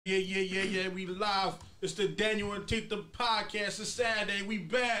Yeah. We live. It's the Daniel and Tita podcast. It's Saturday. We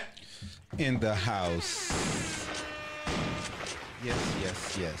back in the house.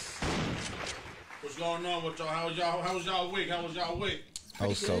 Yes. What's going on with y'all? How was y'all week?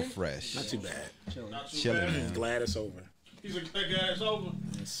 Oh, so fresh. Not too bad. Chilling, man. Glad it's over. He's glad it's over.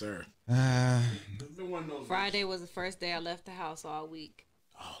 Yes, sir. Friday was the first day I left the house all week.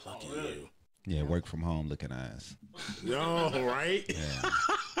 Oh, lucky you. Yeah, work from home looking eyes. Yo, right? Yeah.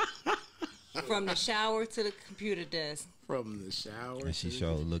 From the shower to the computer desk. From the shower. And she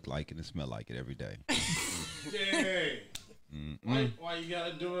sure look like it and smell like it every day. Yeah. Why you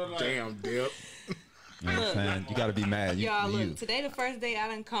gotta do it like damn, Dip? You know what I'm saying? You gotta be mad. Y'all, look, today the first day I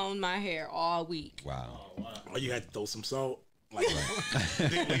done combed my hair all week. Wow. Oh, you had to throw some salt? Like,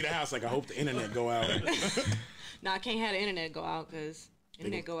 didn't leave the house like I hope the internet go out. No, I can't have the internet go out because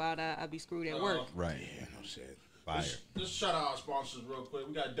internet go out, I'll be screwed at work. Right. Yeah, no shit. Fire. Let's shout out our sponsors real quick.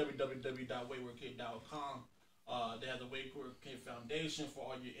 We got www.waywardkid.com. They have the Wayward Kid Foundation for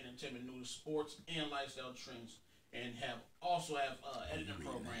all your entertainment news, sports, and lifestyle trends, and also have editing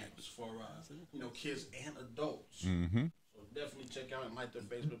programs for kids and adults. Mm-hmm. So definitely check out and like their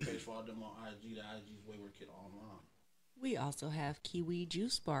Facebook page for all them on IG. The IG's Wayward Kid Online. We also have Kiwi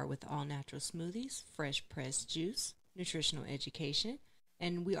Juice Bar with all natural smoothies, fresh pressed juice, nutritional education,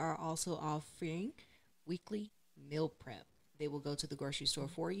 and we are also offering weekly meal prep. They will go to the grocery store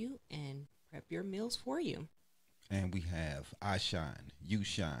for you and prep your meals for you. And we have I Shine, You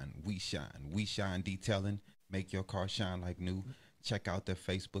Shine, We Shine Detailing. Make your car shine like new. Check out their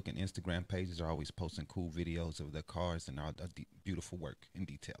Facebook and Instagram pages. They're always posting cool videos of their cars and all the beautiful work in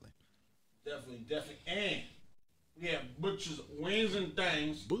detailing. Definitely. And we have Butcher's Wings and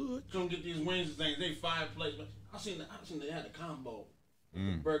Things. Come get these wings and things. They $5 but I seen they had a combo.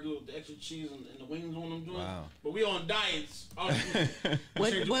 The burger with the extra cheese and the wings on them joints. Wow. But we on diets. Was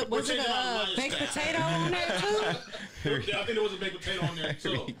it a baked potato on there too? I think there was a baked potato on there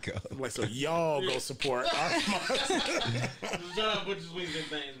too. Like, so y'all go support our sponsors. Shout out Butcher's Wings and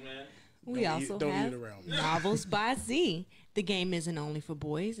Things, man. We also have Novels by Z. The game isn't only for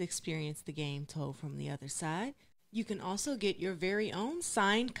boys. Experience the game told from the other side. You can also get your very own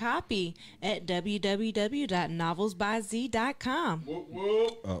signed copy at www.novelsbyz.com. Whoop,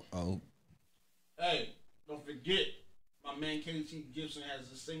 whoop. Oh. Hey, don't forget, my man KT Gibson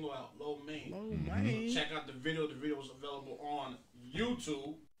has a single out, Low Main. Oh, man. Check out the video. The video is available on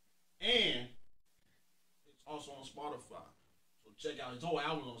YouTube, and it's also on Spotify. So check out his whole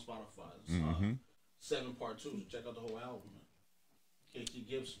album on Spotify. It's 7-part 2, so check out the whole album, man. KT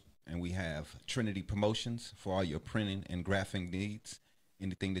Gibson. And we have Trinity Promotions for all your printing and graphic needs.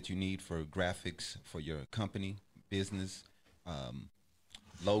 Anything that you need for graphics for your company, business,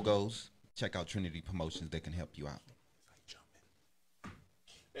 logos, check out Trinity Promotions. They can help you out.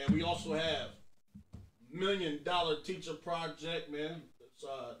 And we also have $1 Million Teacher Project, man. It's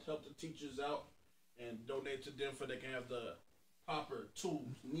to help the teachers out and donate to them so they can have the proper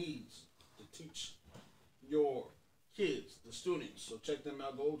tools, needs to teach your kids, the students. So check them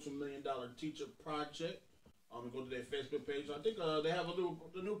out. Go to $1 Million Teacher Project. Go to their Facebook page. I think they have a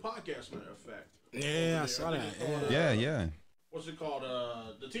new podcast, matter of fact. Yeah, I saw that. Yeah. What's it called?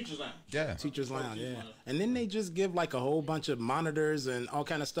 The Teachers Lounge. Yeah. Teachers Lounge, yeah. And then they just give like a whole bunch of monitors and all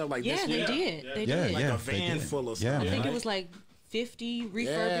kind of stuff like this. They did. They did. Like a van full of stuff. I think it was like 50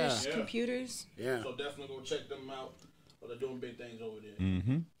 refurbished computers. Yeah. So definitely go check them out. They're doing big things over there.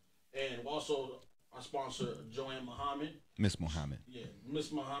 Mm-hmm. And also, our sponsor, Joanne Muhammad. Miss Muhammad. Yeah,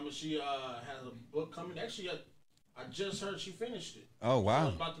 Miss Muhammad. She has a book coming. Actually, I just heard she finished it. Oh, wow. So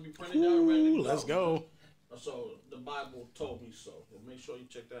it's about to be printed out. Ready to let's go. So the Bible told me so. Make sure you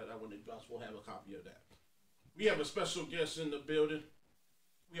check that out when it drops. We'll have a copy of that. We have a special guest in the building.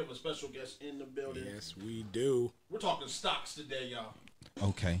 Yes, we do. We're talking stocks today, y'all.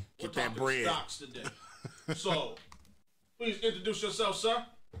 Okay. Get that bread. Stocks today. So, please introduce yourself, sir.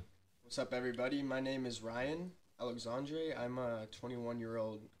 What's up, everybody? My name is Ryan Alexandre. I'm a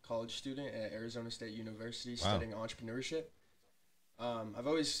 21-year-old college student at Arizona State University studying entrepreneurship. I've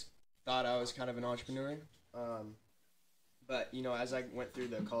always thought I was kind of an entrepreneur. But, as I went through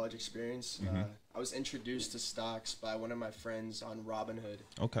the college experience, I was introduced to stocks by one of my friends on Robinhood.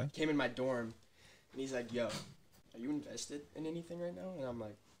 Okay. He came in my dorm, and he's like, yo, are you invested in anything right now? And I'm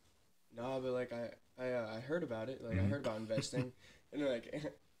like, no, but, like, I heard about it. Like, I heard about investing. And, like,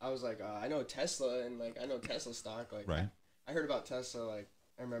 I was like, I know Tesla, and, like, I know Tesla stock. Like, right. I heard about Tesla, like,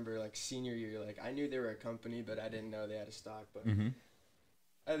 I remember, like, senior year. Like, I knew they were a company, but I didn't know they had a stock. But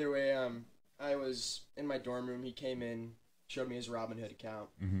either way, I was in my dorm room. He came in, showed me his Robinhood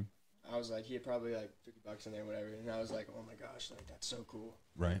account. I was like, he had probably like $50 in there, whatever. And I was like, oh my gosh, like that's so cool.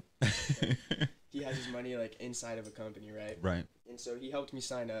 Right. He has his money like inside of a company, right? Right. And so he helped me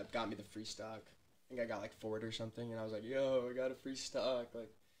sign up, got me the free stock. I think I got like Ford or something, and I was like, yo, I got a free stock.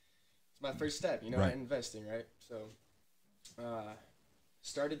 Like, it's my first step, you know, Right. in investing, right? So,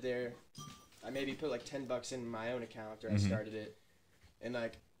 started there. I maybe put like $10 in my own account after I started it, and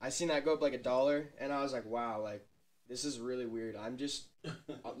like I seen that go up like $1, and I was like, wow, like this is really weird. I'm just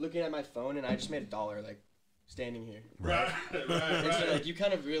looking at my phone, and I just made $1 like standing here. Right. And so like you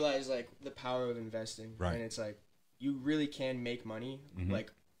kind of realize like the power of investing, Right. and it's like you really can make money like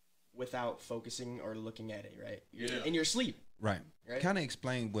without focusing or looking at it, right? Yeah. In your sleep. Right. Right. Kind of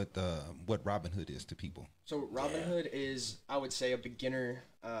explain what Robinhood is to people. So Robinhood is, I would say, a beginner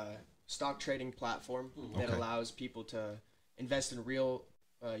stock trading platform that Okay. allows people to invest in real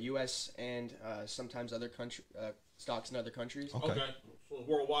U.S. and sometimes other country stocks in other countries. Okay. Okay. So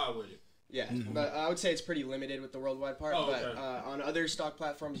worldwide with it. Yeah, but I would say it's pretty limited with the worldwide part. Oh, but okay. on other stock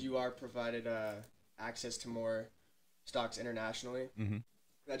platforms, you are provided access to more stocks internationally. Mm-hmm.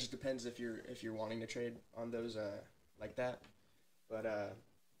 That just depends if you're wanting to trade on those like that. But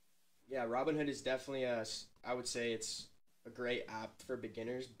yeah, Robinhood is definitely I would say it's a great app for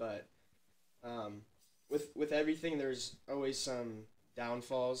beginners. But with everything, there's always some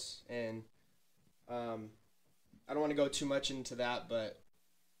downfalls, and I don't want to go too much into that, but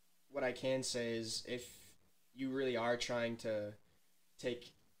what I can say is if you really are trying to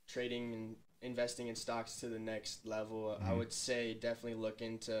take trading and investing in stocks to the next level, I would say definitely look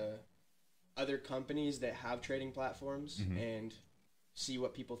into other companies that have trading platforms and see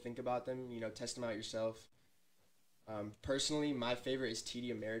what people think about them, you know, test them out yourself. Personally, my favorite is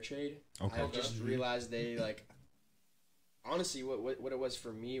TD Ameritrade. Okay. I just realized they like, honestly, what it was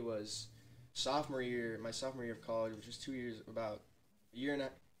for me was my sophomore year of college, which was 2 years, about a year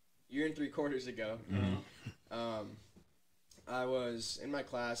and 3/4 ago. I was in my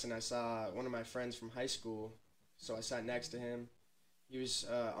class and I saw one of my friends from high school, so I sat next to him. He was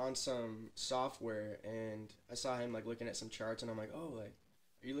on some software, and I saw him like looking at some charts, and I'm like, oh, like,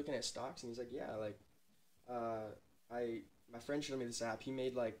 are you looking at stocks? And he's like, yeah, like, my friend showed me this app. He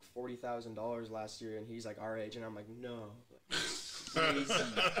made like $40,000 last year, and he's like our age, and I'm like, no, like, crazy.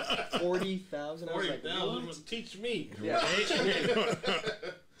 40,000. I was like, 40,000 what? would teach me. Yeah.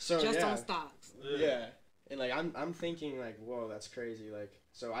 So Just yeah. on stocks. Yeah. And like I'm thinking like, whoa, that's crazy. Like,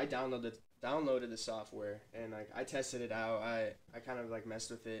 so I downloaded the software, and like I tested it out. I kind of like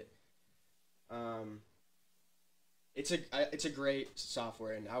messed with it. It's a great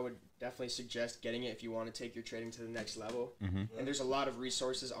software, and I would definitely suggest getting it if you want to take your trading to the next level. And there's a lot of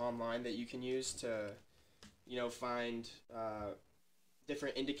resources online that you can use to, you know, find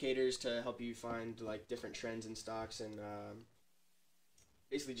different indicators to help you find like different trends in stocks, and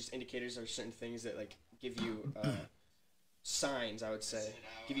basically just indicators are certain things that like give you signs. I would say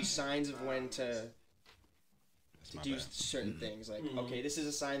give you signs of when to do certain things. Like, okay, this is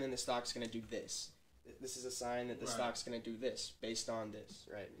a sign that the stock's gonna do this. This is a sign that the stock's gonna do this based on this,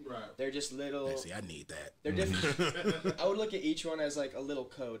 right? Right. They're just little. See, I need that. They're different. I would look at each one as like a little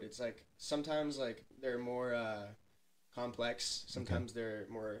code. It's like sometimes like they're more complex. Sometimes they're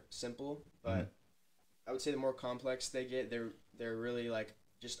more simple. But I would say the more complex they get, they're really like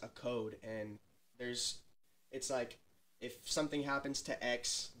just a code. And it's like if something happens to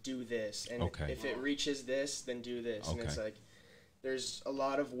X, do this, and if it reaches this, then do this. And it's like there's a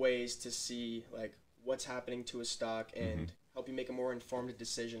lot of ways to see like what's happening to a stock and help you make a more informed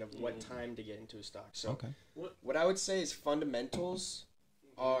decision of what time to get into a stock. So what I would say is fundamentals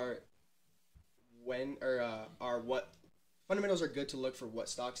are fundamentals are good to look for what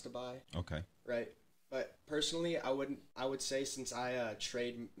stocks to buy. Okay. Right. But personally, I would say, since I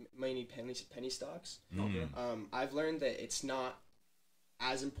trade mainly penny stocks, I've learned that it's not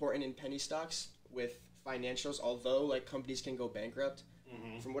as important in penny stocks with financials, although like companies can go bankrupt.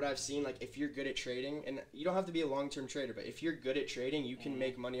 From what I've seen, like if you're good at trading, and you don't have to be a long-term trader, but if you're good at trading, you can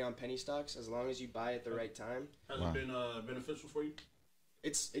make money on penny stocks as long as you buy at the right time. Has it been beneficial for you?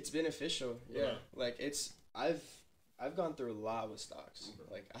 It's beneficial. Yeah. Like I've gone through a lot with stocks.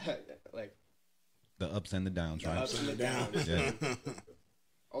 Like The ups and the downs, right? ups and the downs. Yeah.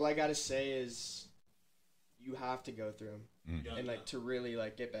 All I gotta say is, you have to go through them, Yeah. and like to really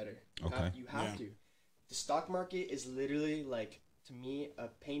like get better. Okay. You have to. The stock market is literally like, to me, a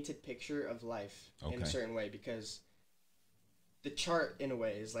painted picture of life in a certain way, because the chart in a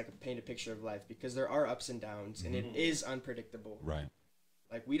way is like a painted picture of life, because there are ups and downs, and it is unpredictable. Right.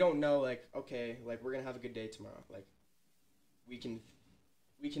 Like we don't know, like, okay, like we're gonna have a good day tomorrow. Like we can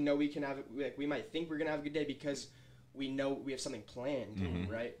know we can have, like we might think we're gonna have a good day because we know we have something planned,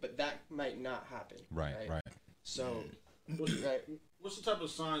 right? But that might not happen. Right. So, Right. What's the type of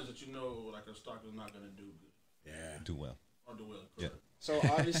signs that you know like a stock is not going to do good? Yeah. Do well. Or do well? Yeah. Correct. so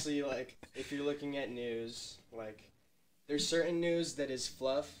obviously, like if you're looking at news, like there's certain news that is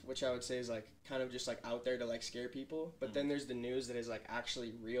fluff, which I would say is like kind of just like out there to like scare people. But then there's the news that is like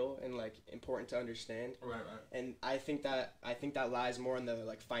actually real and like important to understand. Right. And I think that lies more in the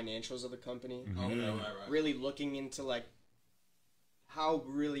like financials of the company. Okay, right. Really looking into like how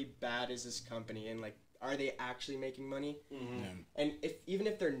really bad is this company and like are they actually making money? And even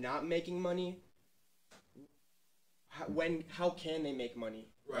if they're not making money, how can they make money?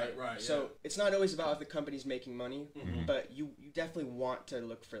 Right. So it's not always about if the company's making money, but you definitely want to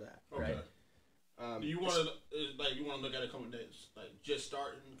look for that, Okay. right? Do you want to look at a company that's like just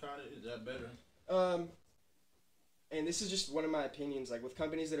starting, kind of? Is that better? And this is just one of my opinions. Like with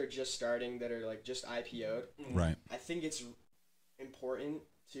companies that are just starting, that are like just IPO'd, Right. I think it's important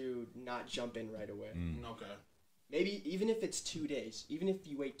to not jump in right away. Okay. Maybe even if it's 2 days, even if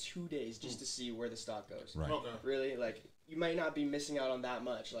you wait 2 days just to see where the stock goes. Right. Okay. Really, like you might not be missing out on that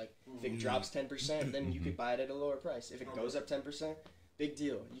much. Like if it drops 10%, then you could buy it at a lower price. If it goes up 10%, big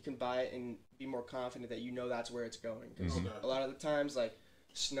deal. You can buy it and be more confident that you know that's where it's going. Because a lot of the times, like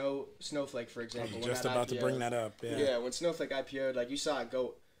Snowflake, for example, when Just that about to IPO bring that up. Yeah. Yeah, when Snowflake IPO'd, like you saw it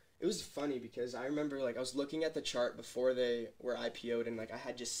go. It was funny because I remember like I was looking at the chart before they were IPO'd, and like I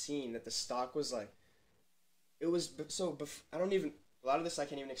had just seen that the stock was like, it was so. I don't even, a lot of this I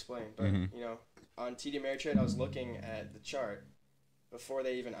can't even explain, but you know, on TD Ameritrade I was looking at the chart before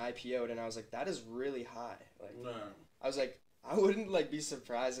they even IPO'd, and I was like, that is really high. Like I was like, I wouldn't like be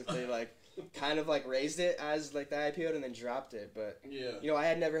surprised if they like kind of like raised it as like the IPO'd and then dropped it, but Yeah. you know, I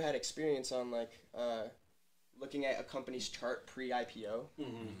had never had experience on like looking at a company's chart pre-IPO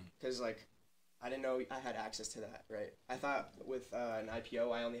because like I didn't know I had access to that, right? I thought with an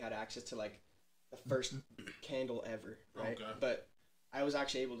IPO I only had access to like the first candle ever, right? Okay. But I was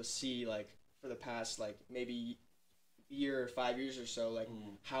actually able to see like for the past like maybe year or 5 years or so like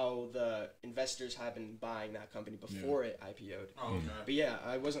how the investors have been buying that company before it IPO'd. Okay. But yeah,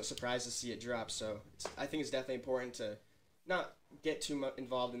 I wasn't surprised to see it drop. So I think it's definitely important to not get too much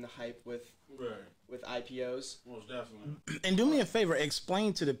involved in the hype with IPOs. Most definitely. And do me a favor,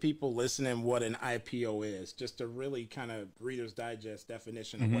 explain to the people listening what an IPO is, just to really kind of Reader's Digest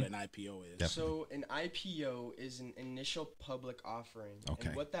definition of what an IPO is. Definitely. So an IPO is an initial public offering. Okay.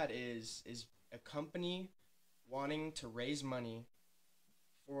 And what that is a company wanting to raise money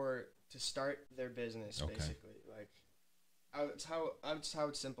to start their business, Okay. basically. Like, that's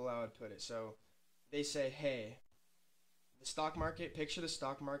how simple I would put it. So they say, hey, the stock market, picture the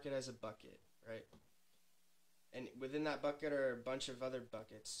stock market as a bucket, right? And within that bucket are a bunch of other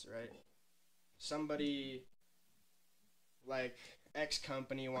buckets, right? Somebody like X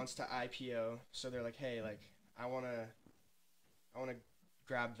company wants to IPO, so they're like, hey, like I wanna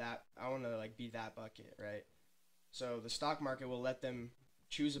grab that, I wanna like be that bucket, right? So the stock market will let them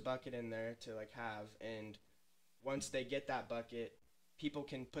choose a bucket in there to like have, and once they get that bucket, people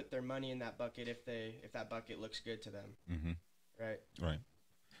can put their money in that bucket if that bucket looks good to them, right? Right.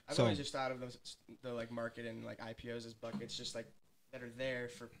 I've So- always just thought of the like market and like IPOs as buckets, just like that are there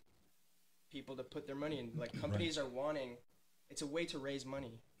for people to put their money in. Like companies are wanting, it's a way to raise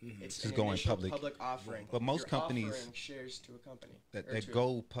money. It's Just an going initial public. offering. But most You're companies offering shares to a company that or to-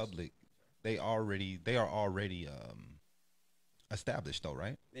 go public, they are already established though,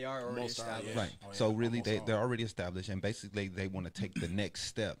 right? They are already Most are, established. yeah. Right. Oh, yeah, So really, almost all. they're already established, and basically they want to take the next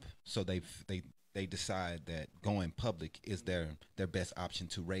step. So they decide that going public is their best option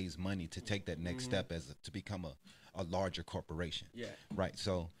to raise money to take that next step to become a larger corporation. Yeah. Right.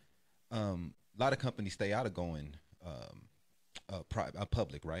 So a lot of companies stay out of going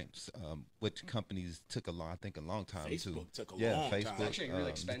public, right? Which companies took a long time to. Facebook took a Yeah, long time. Facebook. Actually really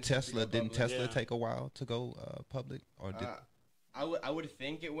expensive to Tesla go didn't public. Tesla Yeah. take a while to go public, or did? I would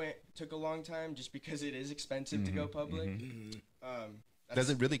think took a long time just because it is expensive to go public. Does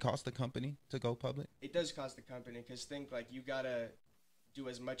it really cost the company to go public? It does cost the company because think like you gotta do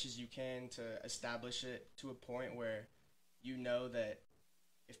as much as you can to establish it to a point where you know that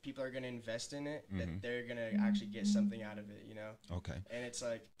if people are gonna invest in it, that they're gonna actually get something out of it, you know. Okay. And it's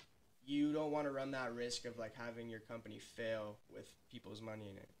like you don't want to run that risk of like having your company fail with people's money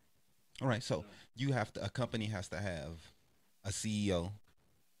in it. All right. So a company has to have a CEO.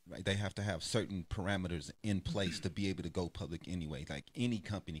 Right, they have to have certain parameters in place to be able to go public anyway. Like any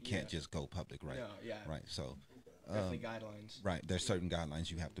company can't just go public, right? No, yeah. Right. So, Definitely guidelines. right, there's certain guidelines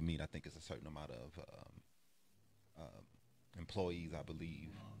you have to meet. I think it's a certain amount of employees, I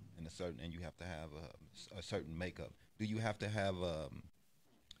believe. and and you have to have a certain makeup. Do you have to have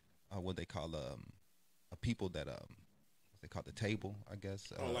what they call a people that what they call the table, I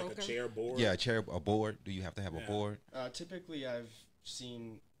guess. like Okay. a chair board. Yeah, a board. Do you have to have a board? Typically, I've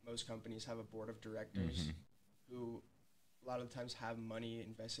seen most companies have a board of directors who a lot of the times have money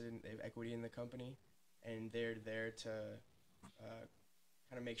invested in, they have equity in the company, and they're there to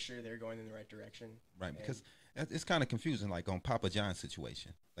kind of make sure they're going in the right direction. Right, And because it's kind of confusing. Like on Papa John's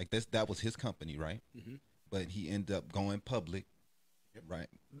situation, like that was his company, right? But he ended up going public, right?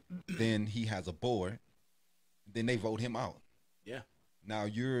 Then he has a board. Then they vote him out. Yeah. Now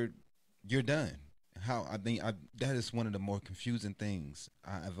you're done. How that is one of the more confusing things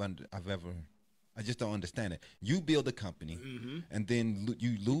I've ever. I just don't understand it. You build a company, and then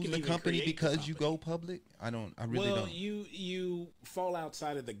you lose can the even company create the because you company. go public. I really Well, don't. you fall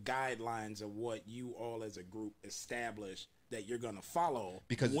outside of the guidelines of what you all as a group establish that you're going to follow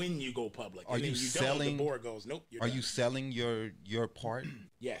Because when you go public. are And you then selling- the board goes, nope. You're Are done. you selling your part?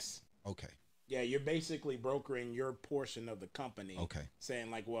 Yes. Okay. Yeah, you're basically brokering your portion of the company. Okay.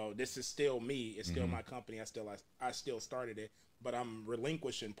 Saying like, well, this is still me. It's still my company. I still started it, but I'm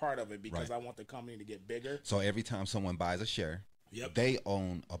relinquishing part of it because Right. I want the company to get bigger. So every time someone buys a share, Yep. they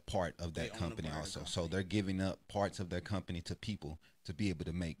own a part of that own a company part of the also. So they're giving up parts of their company to people to be able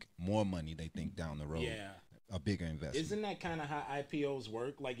to make more money. They think down the road, Yeah. a bigger investment. Isn't that kind of how IPOs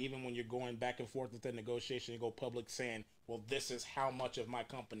work? Like even when you're going back and forth with the negotiation, you go public saying, well, this is how much of my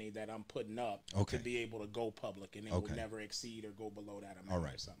company that I'm putting up Okay. to be able to go public, and it Okay. will never exceed or go below that amount All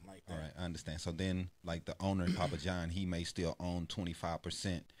right. or something like that. All right, I understand. So then, like the owner, Papa John, he may still own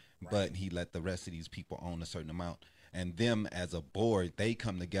 25%, but he let the rest of these people own a certain amount. And them as a board, they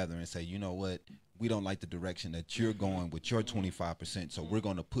come together and say, you know what? We don't like the direction that you're going with your 25%, so we're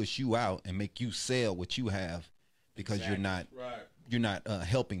going to push you out and make you sell what you have because Exactly. Right. you're not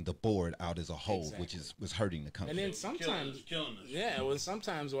helping the board out as a whole, which was hurting the And company. then sometimes, Killing us. yeah, well,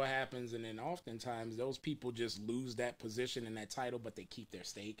 sometimes what happens, and then oftentimes those people just lose that position and that title, but they keep their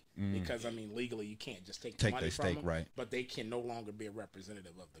stake because I mean, legally you can't just take the Take money their from stake, them, right. But they can no longer be a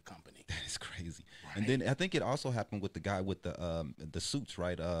representative of the company. It's crazy. And then I think it also happened with the guy with the suits,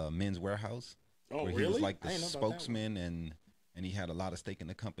 right? Men's Warehouse. Oh, where really? he was like the I didn't know about that one. spokesman and he had a lot of stake in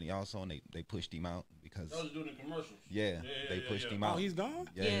the company also, and they pushed him out because That was doing the commercials. they pushed him Oh, out. he's gone.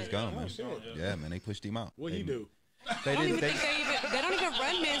 Yeah, he's gone, man. shit. Yeah, man, they pushed him out. What'd he do? They I don't didn't. even think they don't even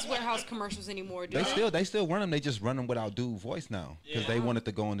run Men's Warehouse commercials anymore, do They still run them. They just run them without dude voice now because they wanted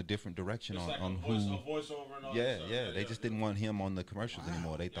to go in a different direction It's like on a who. voiceover and all that stuff. They just didn't want him on the commercials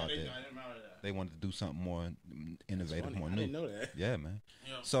anymore. They thought They that got him out of that. they wanted to do something more innovative, Funny. more I new. didn't know that. Yeah, man.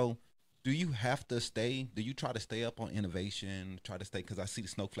 Yeah. So, do you have to stay? Do you try to stay up on innovation? Try to stay because I see the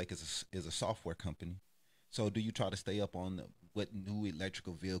Snowflake is a software company. So, do you try to stay up on what new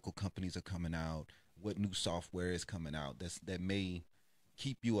electrical vehicle companies are coming out? What new software is coming out that may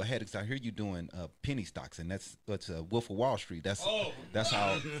keep you ahead? Because I hear you doing penny stocks, and that's Wolf of Wall Street. That's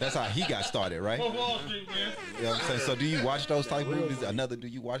how he got started, right? Wall Street, man. You know what I'm saying? So do you watch those type movies? Do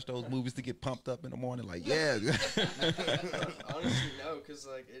you watch those movies to get pumped up in the morning? Like, yeah. Honestly, no, because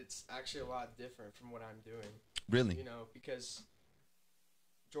like it's actually a lot different from what I'm doing. Really? You know, because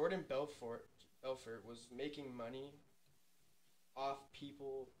Jordan Belfort was making money off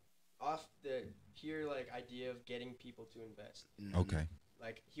the pure like idea of getting people to invest. Okay.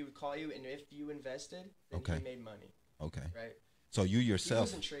 Like he would call you, and if you invested, then Okay. he made money, Okay. right? So you He yourself.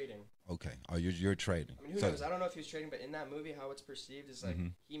 wasn't trading. Okay. Oh, you're trading. I mean, who So- knows? I don't know if he was trading, but in that movie, how it's perceived is like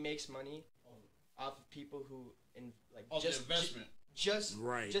Mhm. he makes money off of people who Off the investment. just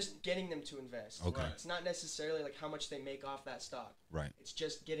Right. just getting them to invest. Okay. It's not necessarily like how much they make off that stock. Right. It's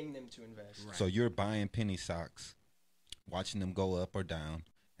just getting them to invest. Right. So you're buying penny stocks, watching them go up or down,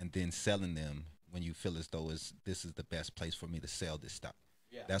 and then selling them when you feel as though this is the best place for me to sell this stock.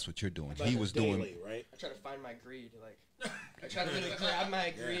 Yeah. That's what you're doing. Like He a was daily, doing. right? I try to find my greed. Like I try to really grab my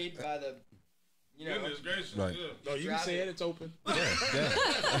greed by the, you know, Goodness gracious. Right. Yeah. No, you can Grab say it. it. It's open.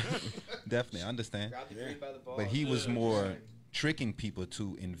 Yeah. Definitely, I understand. grab the greed by the ball. But he was Yeah. more tricking people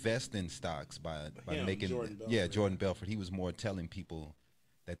to invest in stocks by Him, making Jordan Belfort. Jordan Belfort. He was more telling people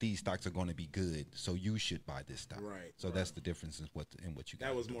that these stocks are going to be good, so you should buy this stock. Right, So that's the difference in what you. That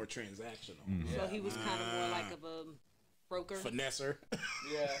guys was do. more transactional. Mm-hmm. So he was kind of more like of a broker. Finesser.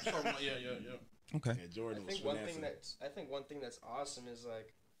 Yeah. Yeah. Okay. Yeah, Jordan I was think one finessing. thing that's awesome is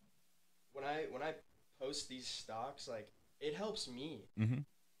like when I post these stocks, like it helps me. Mm-hmm.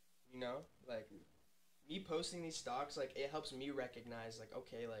 You know, like me posting these stocks, like it helps me recognize, like,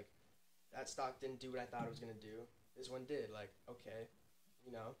 okay, like that stock didn't do what I thought it was gonna do. This one did. Like, okay,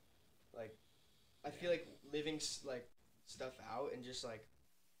 you know, like I feel like living like stuff out and just like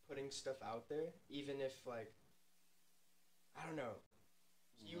putting stuff out there, even if like I don't know,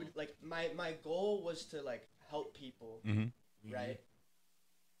 you would like my goal was to like help people, right?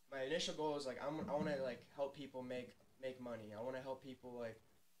 My initial goal was like I want to like help people make money. I want to help people like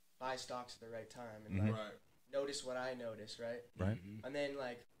buy stocks at the right time and like notice what I noticed, right? Right. And then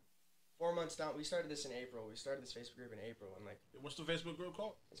like 4 months down, we started this in April. We started this Facebook group in April, and like, what's the Facebook group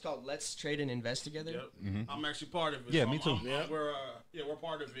called? It's called Let's Trade and Invest Together. Yep. I'm actually part of it. Yeah, me too. We're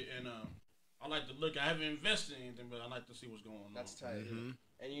part of it, and I like to look. I haven't invested in anything, but I like to see what's going on. That's tight.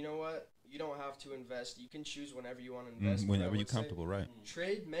 And you know what? You don't have to invest. You can choose whenever you want to invest. Whenever you're comfortable, right?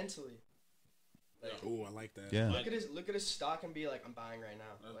 Trade mentally. Like, oh, I like that. Yeah. Look at his stock and be like, I'm buying right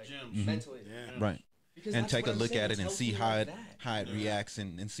now. Like gems. mentally. Yeah. Right. Because and take a look at it and see how it like reacts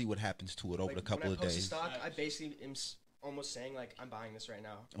and see what happens to it over the couple when of I post days. a stock, I basically am almost saying like I'm buying this right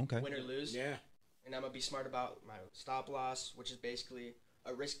now. Okay. Win or lose. Yeah. And I'm gonna be smart about my stop loss, which is basically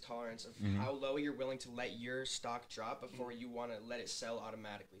a risk tolerance of how low you're willing to let your stock drop before you want to let it sell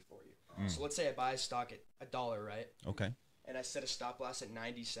automatically for you. So let's say I buy a stock at $1, right? Okay. And I set a stop loss at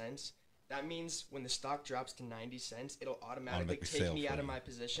 90 cents. That means when the stock drops to 90 cents, it'll automatically take me out of my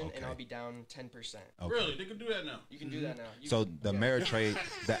position, and I'll be down 10%. Okay. Really? They can do that now? You can do that now. So the Ameritrade,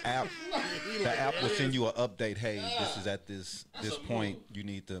 the app will send you an update. Hey, this is at this point. You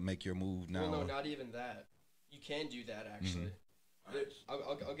need to make your move now. Well, no, not even that. You can do that, actually.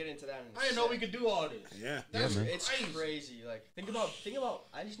 I'll get into that in a I didn't know we could do all this. Yeah. Man. It's crazy. Like, think about,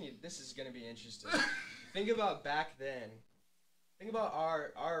 this is going to be interesting. Think about back then. Think about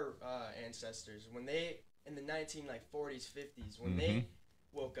our ancestors when they in the 1940s, 50s when they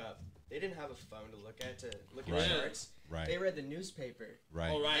woke up. They didn't have a phone to look at charts. Right. They read the newspaper.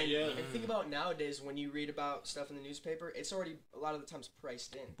 Right. All right. And think about nowadays when you read about stuff in the newspaper, it's already a lot of the times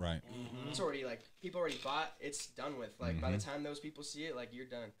priced in. Right. It's already like people already bought. It's done with. Like by the time those people see it, like you're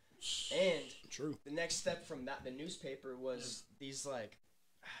done. And True. the next step from that, the newspaper was these like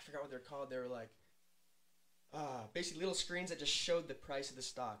I forgot what they're called. They were like. Basically little screens that just showed the price of the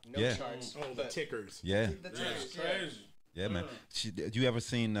stock. No charts. Oh, the tickers. Yeah. The tickers, Crazy. Yeah, man. You ever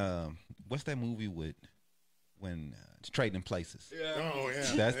seen what's that movie with when Trading Places? Yeah. Oh,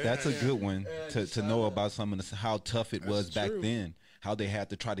 yeah. That's a good one to know about some of how tough it was back true. then. How they had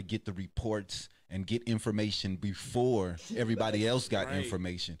to try to get the reports and get information before everybody else got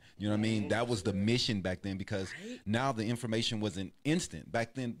information. You know what I mean? That was the mission back then because now the information wasn't instant.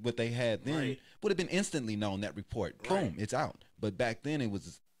 Back then, what they had then would have been instantly known, that report. Boom, it's out. But back then, it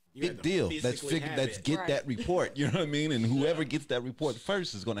was big deal. Let's get that report. You know what I mean? And whoever gets that report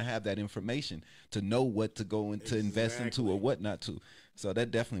first is going to have that information to know what to go into invest into or what not to. So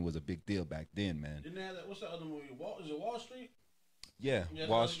that definitely was a big deal back then, man. Didn't they have that? What's that other movie? Is it Wall Street? Yeah,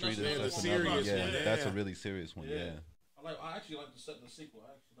 Wall Street is that's another one. serious one. That's a really serious one. Yeah. I actually like the sequel.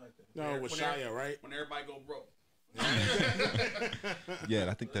 I actually like that. No, with Shia, right? When everybody go broke. Yeah,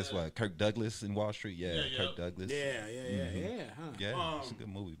 I think that's why Kirk Douglas in Wall Street. Yeah, Kirk Douglas. Yeah. Huh. Yeah, it's a good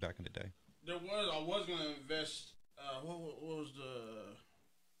movie back in the day. I was gonna invest. What was the?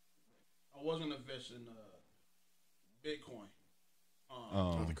 I was gonna invest in Bitcoin.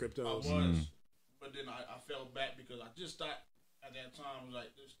 The cryptos. I was, but then I fell back because I just thought at that time was like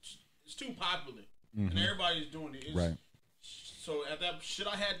it's too popular and everybody's doing it. Right. So at that, should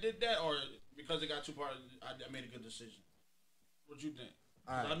I have did that or because it got too popular, I made a good decision? What you think?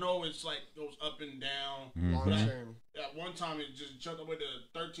 I know it's like goes up and down. Long term. At one time it just jumped away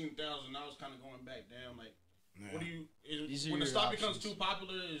to 13,000. Now it's kind of going back down. Like, what do you? When the stock becomes too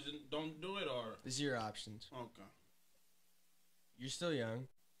popular, don't do it or? These are your options. Okay. You're still young.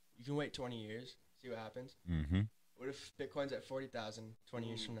 You can wait 20 years, see what happens. What if Bitcoin's at 40,000 20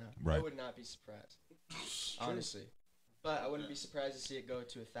 years from now? Right. I would not be surprised, honestly. But I wouldn't be surprised to see it go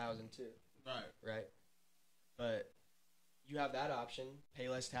to 1,000 too. Right. But you have that option. Pay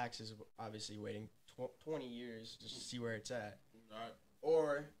less taxes, obviously, waiting 20 years just to see where it's at. Right.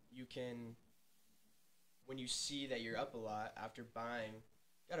 Or you can, when you see that you're up a lot after buying,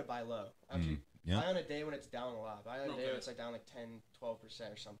 you gotta buy low. After buy on a day when it's down a lot. Buy on a day when it's like down like 10,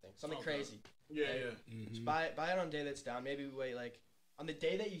 12% or something. Something crazy. Yeah, Just buy it on a day that's down. Maybe wait like on the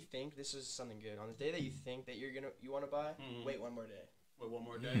day that you think this is something good. On the day that you think that you want to buy, wait one more day. Wait one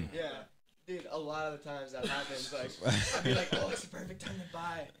more day. Yeah. Dude, a lot of the times that happens. Like, I'd be like, oh, it's the perfect time to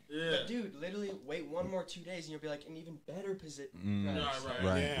buy. Yeah. But dude, literally wait one more 2 days and you'll be like in even better position.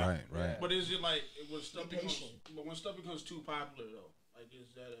 Right. But is it like when stuff patient. when stuff becomes too popular though? Like,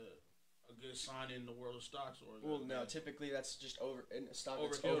 is that a good sign in the world of stocks or? Well, no. Typically, that's just in a stock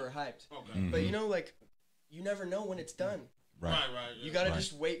that's Overkill. overhyped. Okay. But you know, like, you never know when it's done. Right. Yeah. You gotta Right.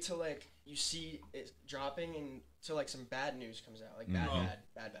 just wait till like you see it dropping and till like some bad news comes out, like Mhm.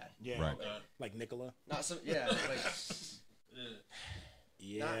 bad. Yeah, Right. like Nicola. Not some, yeah, like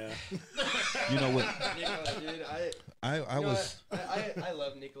Yeah, You know what? Nicola, dude. I You know was. what? I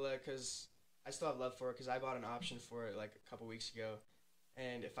love Nicola because I still have love for it because I bought an option for it like a couple weeks ago,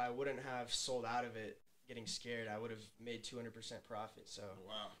 and if I wouldn't have sold out of it, getting scared, I would have made 200% profit. So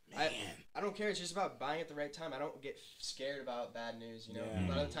Wow. man. I don't care. It's just about buying at the right time. I don't get scared about bad news. You know, Yeah. a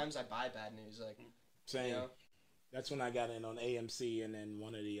lot of the times I buy bad news, like Same. you know, That's when I got in on AMC and then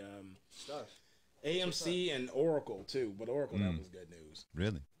one of the stuff. AMC and Oracle too. But Oracle, that was good news.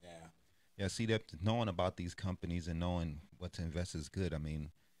 Really? Yeah. Yeah, see that knowing about these companies and knowing what to invest is good. I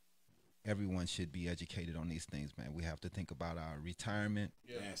mean, everyone should be educated on these things, man. We have to think about our retirement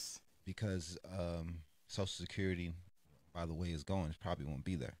Yes. because Social Security, by the way it's going, it probably won't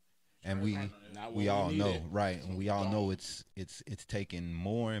be there. And we Not we when all need know, it. right? And we all know it's taking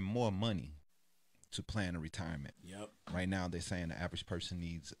more and more money to plan a retirement. Yep. Right now, they're saying the average person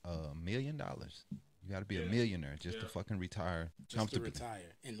needs $1 million. You got to be a millionaire just to fucking retire Just to comfortably.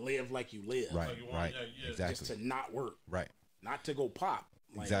 retire and live like you live. Right, Like you want- right, yeah. exactly, Just to not work, right, not to go pop.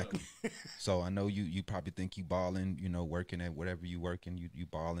 Like, exactly. So I know you probably think you balling, you know, working at whatever you working, you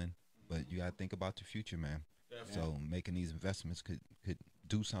balling, but you got to think about the future, man. Definitely. So making these investments could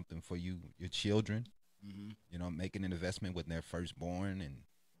do something for you, your children. Mhm. You know, making an investment with their firstborn and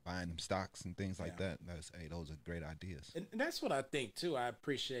buying them stocks and things like that. Those are great ideas. And that's what I think too. I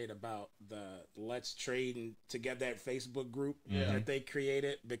appreciate about the Let's Trade and Together that Facebook group that they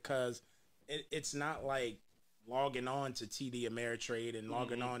created because it's not like logging on to TD Ameritrade and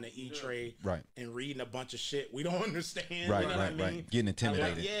logging on to E-Trade Right. and reading a bunch of shit we don't understand. Right, you know right, what I mean? right. Getting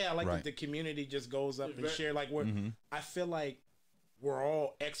intimidated. I like right. that the community just goes up and share. Like I feel like we're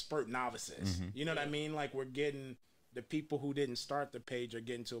all expert novices. Mm-hmm. You know what I mean? Like we're getting the people who didn't start the page are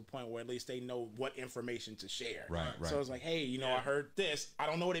getting to a point where at least they know what information to share. Right, right. So it's like, hey, you know, I heard this. I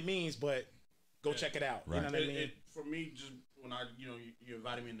don't know what it means, but go check it out. Right. You know what I mean? For me, just when you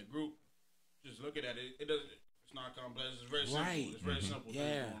invited me in the group, just looking at it, it doesn't. It's not complex. It's very simple. Right. It's very simple.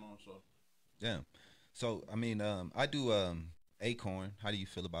 Yeah. Things going on. So Yeah. So I mean, I do Acorn. How do you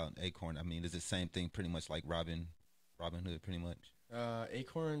feel about Acorn? I mean, is it the same thing pretty much like Robin Hood, pretty much?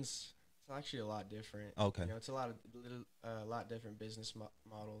 Acorns, it's actually a lot different. Okay. You know, it's a lot different business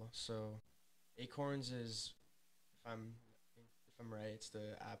model. So, Acorns is, if I'm right, it's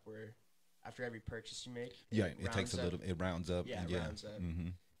the app where after every purchase you make, Yeah, it takes a rounds little. It rounds up. Yeah, and it rounds up. Mm-hmm.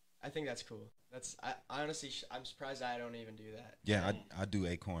 I think that's cool. I honestly, I'm surprised I don't even do that. Yeah, I do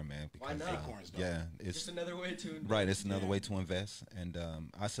Acorn, man. Because, Why not? Acorn's dope. yeah, it's Just another way to invest. right. It's another way to invest, and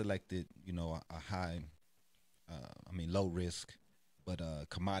I selected, you know, a high, low risk, but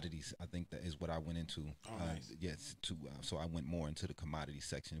commodities. I think that is what I went into. Nice. Yes, so I went more into the commodity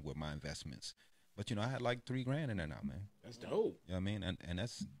section with my investments. But you know, I had like $3,000 in there now, man. That's dope. You know what I mean? And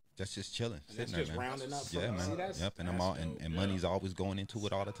that's just chilling, And sitting that's just there, man. rounding up. Yeah, for man. See, that's, Yep, and I'm that's all dope. and money's always going into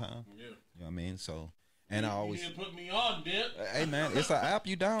it all the time. yeah. You know what I mean? So, and I You always, didn't put me on, Dip. hey man, it's an app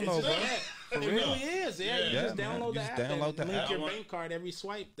you download, It's bro. just that. It really is. Yeah, you Yeah, just man. download You the just app download and the link app. your I want- bank card every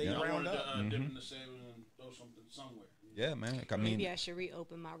swipe. They Yeah. I round wanted up. to dip in the savings and throw something somewhere. Yeah, man. Like, I mean, Maybe I should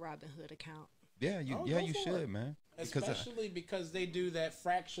reopen my Robinhood account. yeah, you Oh, yeah go you for should, it. man. Especially because they do that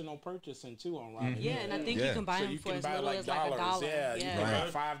fractional purchasing too on Robinhood. Yeah, and I think Yeah. you can buy So them you for can as buy little like as like dollars. $1. Yeah, you can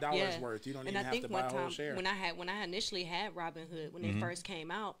Right. buy $5 Yeah. worth. You don't And even I have think to buy one a whole time share. when I initially had Robinhood when they first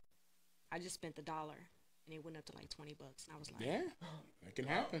came out, I just spent $1 and it went up to like $20, and I was like, Yeah, it can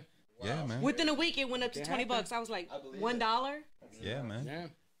happen. Yeah, man. within a week it went up to It $20. happens. I was like, I believe $1. Yeah, man. Yeah,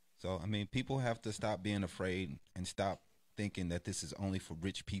 So I mean, people have to stop being afraid and stop thinking that this is only for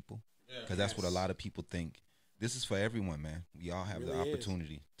rich people, because that's what a Yes. lot of people think. This is for everyone, man. We all have the Really is.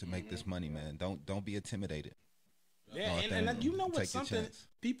 opportunity to make this money, man. Don't be intimidated. yeah, No, and thank you know Take what's your something chance.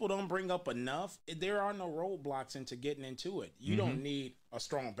 people don't bring up enough? There are no roadblocks into getting into it. You don't need a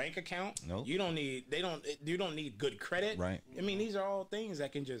strong bank account. Nope. You don't need. You don't need good credit. Right. I mean, these are all things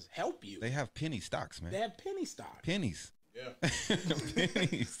that can just help you. They have penny stocks, man. They have penny stock. Pennies. Yeah.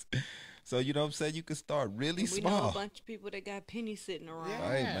 Pennies. So you know what I'm saying? You can start really We know small. a bunch of people that got pennies sitting around.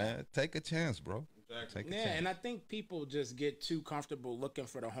 Yeah. Hey man, take a chance, bro. Exactly. Take a Yeah, chance. and I think people just get too comfortable looking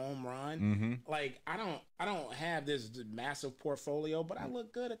for the home run. Mm-hmm. Like I don't have this massive portfolio, but I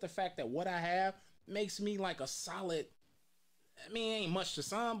look good at the fact that what I have makes me like a solid. I mean, it ain't much to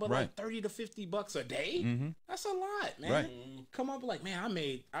some, but Right. like $30 to $50 a day. Mm-hmm. That's a lot, man. Right. Come up like, man, I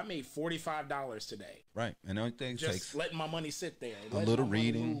made $45 today. Right. And the only thing it Just takes letting my money sit there. a letting little my money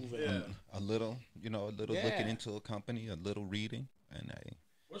reading, move and- a little, you know, a little Yeah. looking into a company, a little reading, and hey,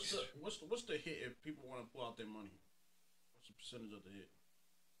 What's the hit if people want to pull out their money? What's the percentage of the hit.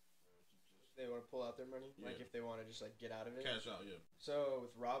 They want to pull out their money, Yeah. like if they want to just like get out of it. Cash out, yeah. So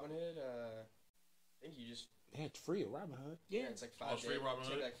with Robinhood, I think you just It's free at Robinhood. yeah, it's like 5 it's free days. Robinhood?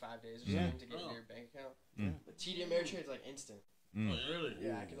 Take like 5 days or Yeah. something to get into your bank account. Mm. But TD Ameritrade's like instant. Oh, really?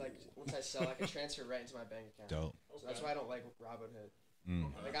 Yeah, I could like once I sell, I can transfer right into my bank account. Dope. So that's why I don't like Robinhood.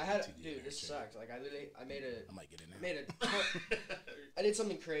 Mm. Like I had, TD dude, this Ameritrade. sucks. Like I made a I might get in there. I did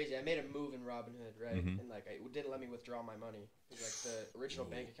something crazy. I made a move in Robinhood, right? Mhm. And like it didn't let me withdraw my money because like the original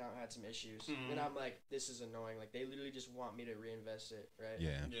bank account had some issues. Mhm. And I'm like, this is annoying. Like they literally just want me to reinvest it, right?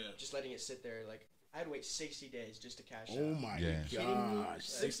 Yeah. Yeah. Just letting it sit there. Like I had to wait 60 days just to cash Oh out. my Yeah. gosh,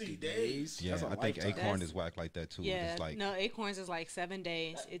 60 days. Yeah, That's a I think lifetime. Acorn That's- is whack like that too. Yeah, It's like, no, Acorns is like 7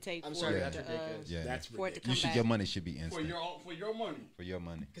 days. It takes I'm for sorry, it that's to, ridiculous. yeah, That's for it to ridiculous. come you should, back. your money should be For instant your money. for your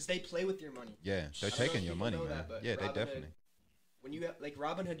money. Because they play with your money. Yeah, they're I don't know taking if your people money, know man. that, but Yeah, they Robinhood- definitely. When you have, like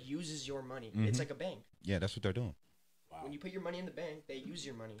Robinhood uses your money. Mhm. It's like a bank. Yeah, that's what they're doing. Wow. When you put your money in the bank, they use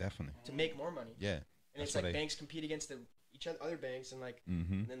your money Definitely. to make more money. Yeah. And That's it's what like they- banks compete against each other banks, and like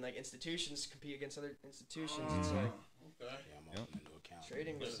Mm-hmm. and then like institutions compete against other institutions. It's Uh, like okay. Yeah, I'm Yep. opening a new account.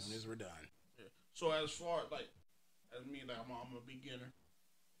 Trading as is- soon as we're done. Yeah. So as far like me, like I'm a beginner.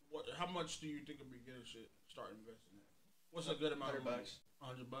 How much do you think a beginner should start investing in? What's a good amount of money?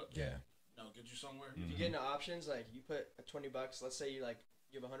 $100. $100. Yeah. That'll get you somewhere. Mm. if you get into options, like you put a $20. Let's say you have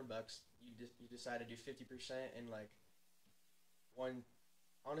 $100. You decide to do 50% and like one.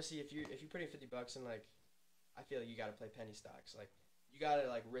 Honestly, if you put in $50 and like, I feel like you gotta play penny stocks. Like you gotta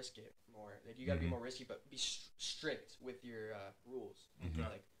like risk it more. Like you gotta be Mhm. more risky, but be strict with your rules. Okay.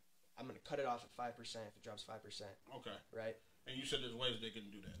 Like I'm gonna cut it off at 5% if it drops 5%, Okay. right? And you said there's ways they can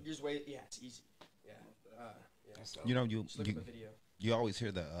do that. You just wait. Yeah, it's easy. Yeah. Yeah. That's You know, you Just look at the you, video. you always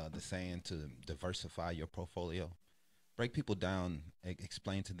hear the saying to diversify your portfolio. Break people down.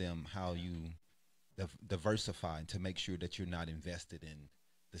 Explain to them how you diversify to make sure that you're not invested in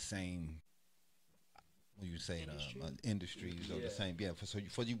the same. What you say, industries or Yeah. the same. Yeah,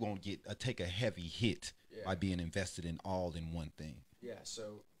 so you won't take a heavy hit Yeah. by being invested in all in one thing. Yeah,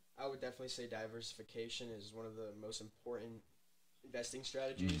 so I would definitely say diversification is one of the most important investing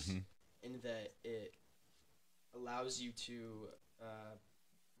strategies Mhm. in that it allows you to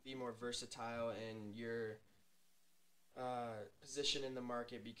be more versatile in your position in the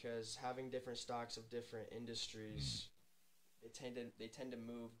market, because having different stocks of different industries, they tend to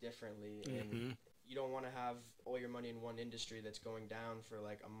move differently, and you don't want to have all your money in one industry that's going down for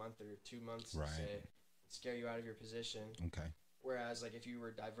like a month or 2 months, Right. say, scare you out of your position. Okay. Whereas, like, if you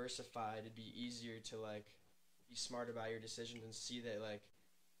were diversified, it'd be easier to, like, be smart about your decisions and see that, like,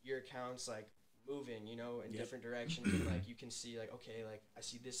 your account's, like, moving, in Yep. different directions. And, like, you can see, like, okay, like, I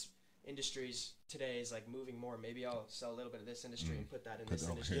see this industry's today is, like, moving more. Maybe I'll sell a little bit of this industry and put that in Put this it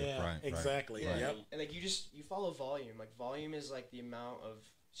over industry. here. Yeah, Right, exactly. Yeah, Yep. and, like, you follow volume. Like, volume is, like, the amount of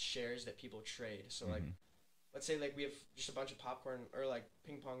shares that people trade. So, like, let's say, like, we have just a bunch of popcorn or, like,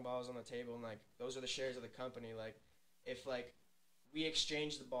 ping pong balls on the table, and, like, those are the shares of the company. Like, if, like, we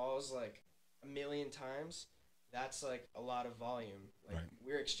exchange the balls, like, 1,000,000 times, that's, like, a lot of volume. Like, Right.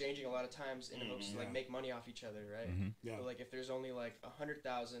 we're exchanging a lot of times in hopes to, like, Yeah. make money off each other, right? Mhm. Yeah. But, like, if there's only, like,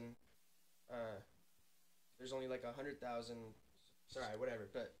 100,000, there's only, like, 100,000, sorry, whatever,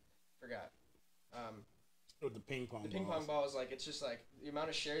 but forgot. With the ping pong The ping balls. pong ball is like, it's just like the amount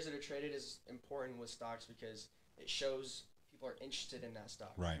of shares that are traded is important with stocks because it shows people are interested in that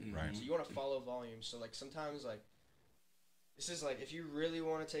stock. Right. Right. So you want to follow volume. So like sometimes like this is like if you really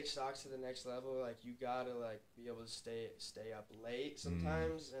want to take stocks to the next level, like you gotta like be able to stay up late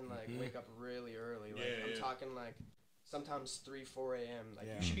sometimes and like wake up really early. Like Yeah, I'm yeah. talking like sometimes 3-4 a.m. Like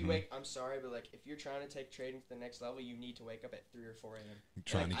Yeah. you should be I'm sorry, but like if you're trying to take trading to the next level, you need to wake up at 3 or 4 a.m. You're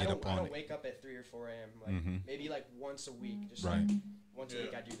trying Like, to get up I on don't it. wake up at 3 or 4 a.m. Like Mhm. maybe like once a week, just Right. like once a Yeah.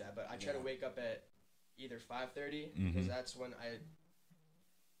 week I do that. But I try to Yeah. wake up at either 5:30 Mhm. because that's when I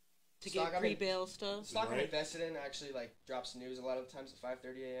to stock get I'm in- pre-bill stuff. stock I'm Right. invested in actually like drops news a lot of the times at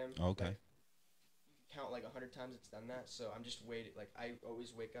 5:30 a.m. Okay. Like, you can count like 100 times it's done that. So I'm just waiting. Like I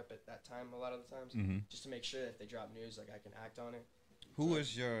always wake up at that time a lot of the times Mhm. just to make sure that if they drop news, like I can act on it. Who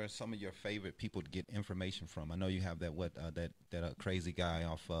is some of your favorite people to get information from? I know you have that crazy guy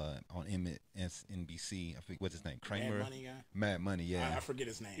off on MSNBC. I forget what's his name. Kramer. Mad Money guy. Mad Money. Yeah. I forget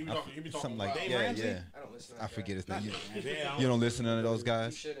his He name. be talking, he be talking Something like wild. Dave yeah, Ramsey? yeah. I don't listen to I that forget guy. his name. Yeah, You don't listen to none of those You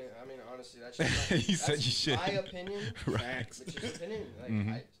guys. shouldn't. I mean, honestly, that's just You said that's you should. my opinion. Right. Facts. It's just opinion. Like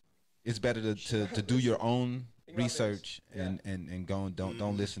Mhm. It's better to do your own Think about this. research Yeah. and go and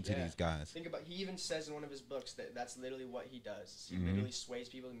don't listen to Yeah. these guys. Think about. He even says in one of his books that that's literally what he does. He Mhm. literally sways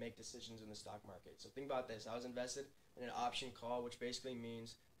people to make decisions in the stock market. So think about this. I was invested an option call, which basically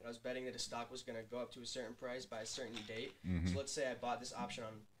means that I was betting that a stock was going to go up to a certain price by a certain date. So let's say I bought this option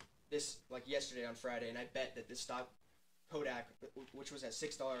on this, like yesterday on Friday, and I bet that this stock, Kodak, which was at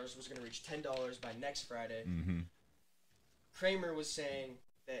 $6, was going to reach $10 by next Friday. Kramer was saying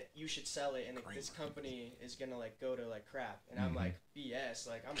that you should sell it, and this company is gonna like go to like crap, and I'm like BS,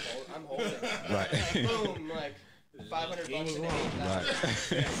 like I'm holding, Right. boom, like $500 into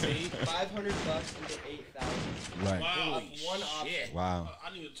 8,000, $500 into 8,000. Right. Wow. One option. Wow.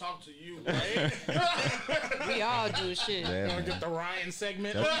 I need to talk to you, right? We all do shit. Yeah, Want man. to get the Ryan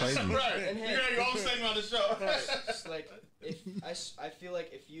segment? That's crazy. Right. And You hey- got your own segment on the show. It's like if I feel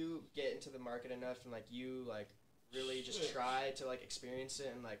like if you get into the market enough and like you like really just try to like experience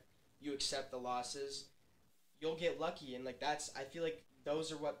it and like you accept the losses, you'll get lucky, and like that's I feel like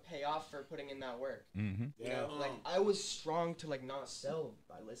those are what pay off for putting in that work. Mm-hmm. You know, like I was strong to like not sell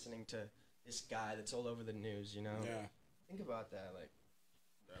by listening to this guy that's all over the news. You know, Yeah. think about that. Like,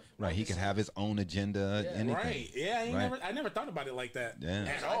 Right. He can have his own agenda. Yeah. Anything. Right. Yeah. Right. I never thought about it like that. Yeah.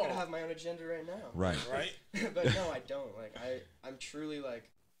 At I all. could have my own agenda right now. Right. Right. But no, I don't. Like I'm truly like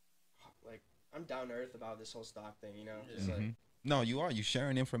I'm down to earth about this whole stock thing. You know, just like. No, you are. You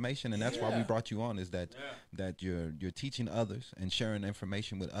sharing information, and that's why we Yeah. brought you on. Is that that you're teaching others and sharing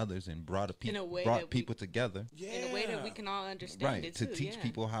information with others and brought In a way that brought we- people together. Yeah. In a way that we can all understand Right, it to too. teach yeah.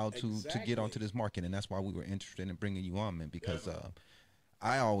 people how to get Exactly. onto this market, and that's why we were interested in bringing you on, man. Because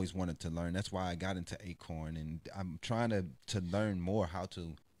I always wanted to learn. That's why I got into Acorn, and I'm trying to learn more how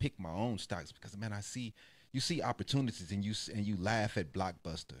to pick my own stocks. Because man, you see opportunities, and you laugh at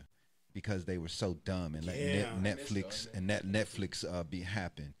Blockbuster because they were so dumb and let Yeah. Netflix and that Netflix be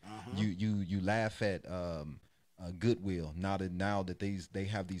happen. You laugh at Goodwill now that they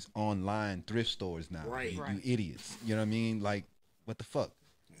have these online thrift stores now. Right. You Right. idiots. You know what I mean? Like, what the fuck?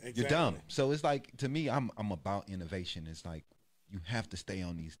 You're Exactly. dumb. So it's like, to me, I'm about innovation. It's like you have to stay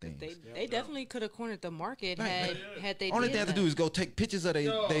on these things. They definitely could have cornered the market had they. Only did thing they have to that. do is go take pictures of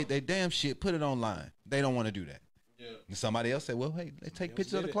they damn shit, put it online. They don't want to do that. Yeah. And somebody else said, well, hey, let's take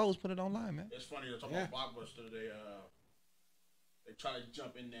pictures of the clothes, put it online, man. It's funny, you're talking about Blockbuster. They tried to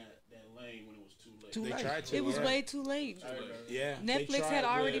jump in that lane when it was too late. Too They late. tried to. It was right. way too late. Yeah. they Netflix tried had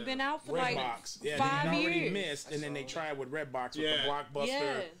already with been out for like Redbox. Yeah, 5 they had already years. missed, and then they tried with Redbox with Yeah. the Blockbuster.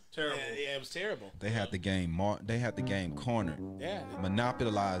 Yeah. Terrible. Yeah, it was terrible. They had the game cornered. Yeah.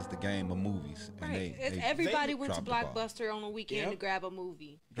 Monopolized the game of movies. And Right. they Everybody went to dropped the ball. Blockbuster on a weekend Yep. to grab a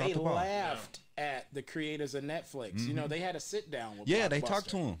movie. Dropped They the ball. laughed at the creators of Netflix. You know, they had a sit down with Yeah, they Blockbuster. talked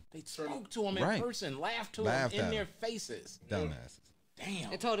to them. They spoke to them in Right. person, laughed to Laughed them at in their 'em. faces. Dumbasses.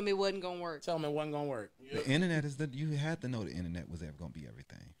 Damn. They told him it wasn't gonna work. Tell them it wasn't gonna work. The internet you had to know the internet was ever going to be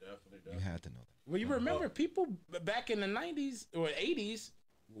everything. Definitely. You had to know that. Well, you remember people back in the 90s or 80s,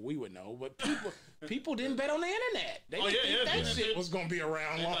 we would know, but people didn't bet on the internet. They didn't think that shit was gonna be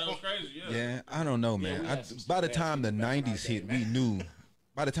around They thought it long. was crazy, yeah. Yeah, I don't know, man. we had some By the bad time the shit back in our 90s day, hit, man. we knew.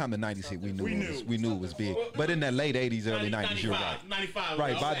 By the time the 90s hit, we knew it was big. But in that late 80s, early 90s, you're right. 95.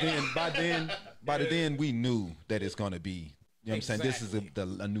 Right. okay. By then, we knew that it's going to be. You know what I'm saying? This is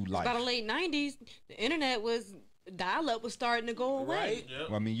a new life. By the late '90s, the internet was dial-up was starting to go away. Right? Yep.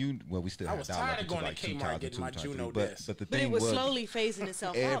 Well, I mean, we still I had was dial-up tired of until going like to Kmart 2002, getting my 2003. Juno but disc. the But thing it was slowly phasing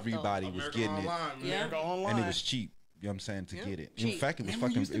itself out. everybody was America getting Online, it, man. Yeah. Go online. and it was cheap. You know what I'm saying, to get it. In cheap. fact, it was Remember, it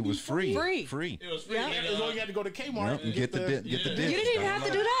fucking. used to It be was free. free. Free. It was free. Yeah. And, As long as you had to go to Kmart Yep, and get the yeah. disc. You didn't even have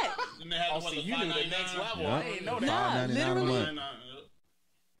to do that. Then they had Oh, the see, one you for knew the next $5.99. level. Yeah. I didn't know that. Nah, $5.99 a literally. month.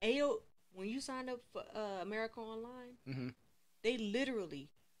 AO, when you signed up for America Online, they literally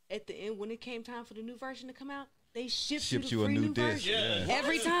at the end when it came time for the new version to come out, they shipped you Shipped the you a free new new disc. version Yeah.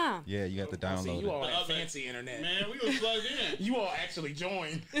 every time. Yeah, you got to See, download you it. all had Okay. fancy internet. Man, we was plugged in. You all actually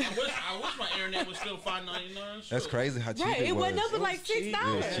joined. I wish my internet was still $5.99. That's crazy how cheap Right, it it was. wasn't up at like was cheap.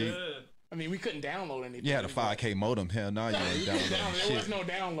 $6. It was cheap. Yeah. I mean, we couldn't download anything. You had a 5K modem. Hell no, you ain't There downloading was shit. no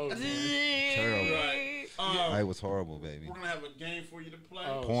download. man. Terrible. Right. It was horrible, baby. We're gonna have a game for you to play.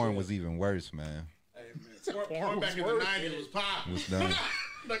 Oh. Porn shit. was even worse, man. Hey, man. Porn back was in the worse. 90s was pop. It was done.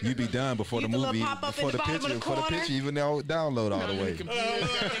 You'd be done before the You get the little movie, pop-up in before the the bottom of picture, the before the corner. picture even download all How the many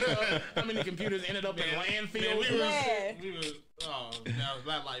way. how many computers ended up in Man, landfills? we was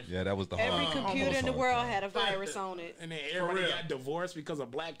that life. Yeah, that was the Every hard. computer almost in the hard world part. had a virus on it. And then everybody real. got divorced because of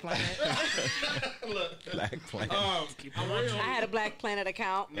Black Planet. Look, Black Planet. I want you. I had a Black Planet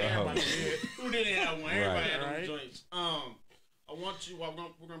account. Everybody did. Who didn't have one? Everybody had Right. those joints. I want you. We're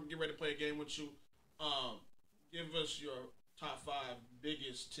gonna get ready to play a game with you. Give us your top 5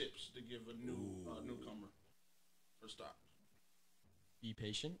 biggest tips to give a newcomer for stocks. Be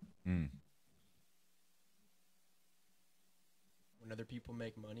patient. Mm. When other people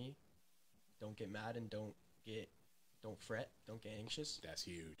make money, don't get mad and don't get Don't fret. Don't get anxious. That's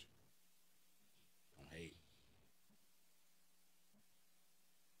huge. Don't hate.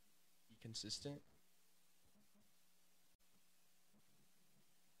 Be consistent.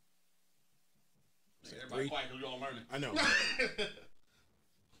 Everybody quiet because we all learning. I know.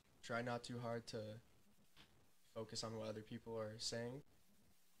 Try not too hard to focus on what other people are saying.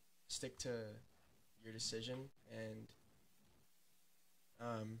 Stick to your decision and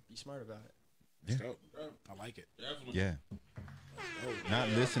be smart about it. Yeah. Dope. I like it. Definitely. Yeah. Not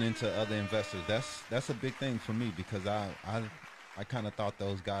listening to other investors. That's a big thing for me because I kind of thought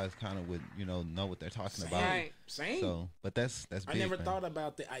those guys kind of would know what they're talking about. Right. Same. So, but that's big. I never man. thought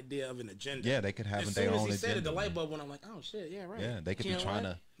about the idea of an agenda. Yeah, they could have as their soon as own he said it, agenda, the light man. bulb went. I'm like, oh shit, yeah, right. Yeah, they could You be know trying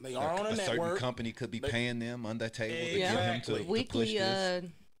what? to. They are on a certain network. company could be paying them under the table to Yeah. get him to push Weekly, this.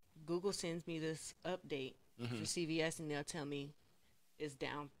 Google sends me this update Mm-hmm. for CVS, and they'll tell me it's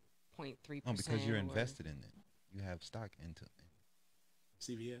down 0.3%. Oh, because you're or- invested in it. You have stock into it.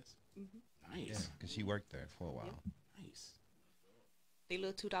 CVS. Mm-hmm. Nice. Yeah, because she worked there for a while. Nice. They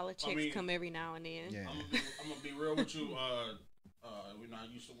little $2 checks come every now and then. Yeah. I'm gonna be real with you. When I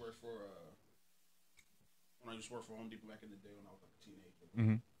used to work for Home Depot back in the day when I was like a teenager.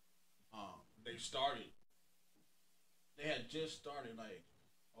 Mm-hmm. They had just started like,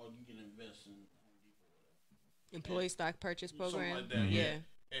 oh, you can invest in Home Depot, whatever. Employee stock purchase program. Something like that, Yeah.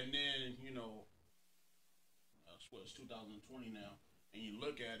 And then it's 2020 now, and you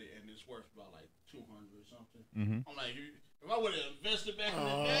look at it and it's worth about like 200 or something. Mm-hmm. I'm like, if I would have invested back in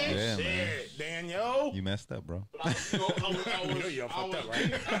the Oh, day, Yeah, man. shit, Daniel. You messed up, bro. but You're fucked up,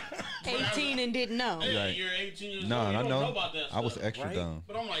 right? 18 and didn't know. Hey, Right. you're 18 years No, old. You I don't know. know about that I was stuff. extra right? dumb.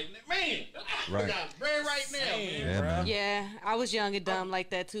 But I'm like, man, I Right. got bread right now, Same, man. Yeah, bruh. man. Yeah, I was young and dumb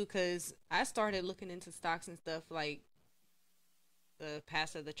like that too, because I started looking into stocks and stuff like the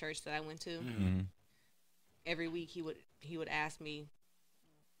pastor of the church that I went to. Mm-hmm. Every week he would ask me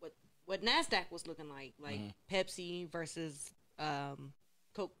what NASDAQ was looking like Pepsi versus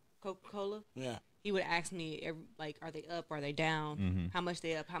Coca-Cola. Yeah. He would ask me are they up, are they down, how much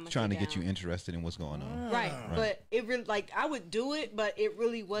they up, how much Trying they to get you down. interested in what's going on. Right, but it really I would do it, but it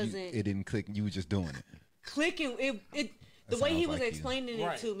really wasn't It didn't click. You were just doing it. clicking. It the That way he sounds was like you. explaining it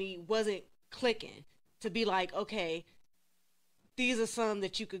Right. to me wasn't clicking. To be like, okay, these are some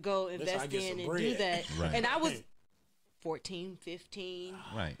that you could go I invest get in some and do bread. that. Right. And I was 14, 15.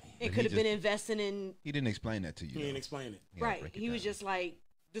 Right. It But could he have been just- investing in He didn't explain that to you. He didn't though. explain it. You gotta right. break it He was down. just like,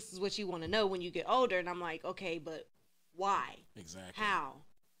 this is what you want to know when you get older. And I'm like, okay, but why? Exactly. How?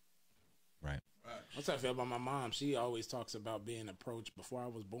 Right. That's how I feel about my mom. She always talks about being approached before I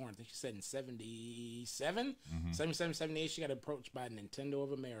was born. I think she said in 77, 77, 78, she got approached by Nintendo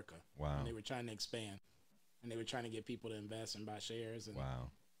of America. Wow. And they were trying to expand. And they were trying to get people to invest and buy shares. And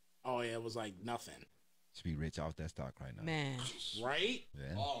Wow. oh, yeah, it was like nothing. Should be rich off that stock right now. Man, Right?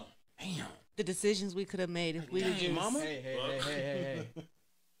 Yeah. Balling. Damn. the decisions we could have made if we Dang, would just. mama. Hey.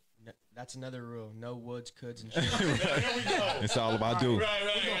 That's another rule. No woods, coulds, and shoulds. There we go. It's all about do.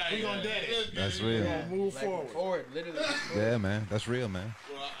 Right. We gonna dead it. That's real. Move Like, forward. forward, literally. Yeah, man. That's real, man.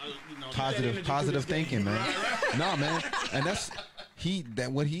 Well, Positive thinking, man. No, man. And that's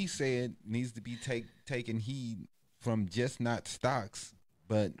what he said needs to be taken heed from just not stocks,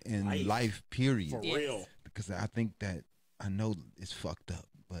 but in life period. For Yes. real. Because I think that I know it's fucked up,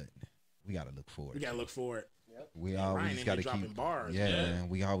 but we gotta look forward. We gotta look forward. We Ryan always in got to here dropping keep bars. Yeah, Yeah. man.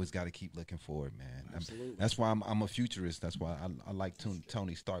 We always got to keep looking forward, man. Absolutely. That's why I'm a futurist. That's why I like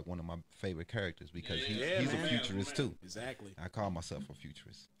Tony Stark, one of my favorite characters, because Yeah, he's man. a futurist too. Exactly. I call myself a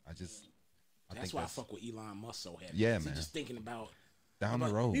futurist. I That's think why I that's fuck with Elon Musk so heavy. Yeah, He's man. just thinking about down the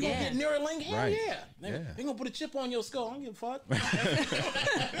road. You gonna Yeah. get Neuralink? Hell Right. yeah. They Yeah. gonna put a chip on your skull. I don't give a fuck.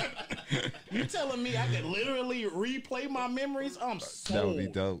 You telling me I could literally replay my memories? I'm sold. That would be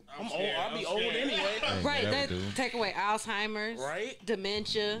dope. I'm old. I'll be old anyway. Hey, Right, that that would do. take away Alzheimer's, Right?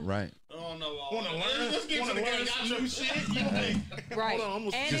 dementia, Right. I don't know. Want to learn? Let's get Want to to the learn game. some new shit? You think? right? Hold on, I'm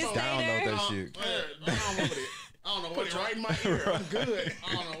gonna and Just it's download later. that shit. Down with it. I don't know Put what it y'all. right in my ear. I'm good.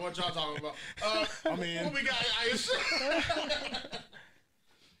 I don't know what y'all talking about. I'm in. What we got, Ice?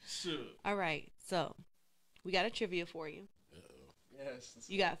 Shoot. All right, so we got a trivia for you. Yes.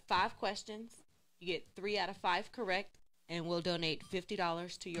 You got 5 questions. You get 3 out of 5 correct, and we'll donate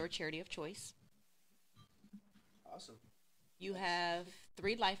 $50 to your charity of choice. Awesome. You have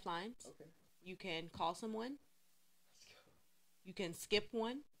 3 lifelines. Okay. You can call someone. You can skip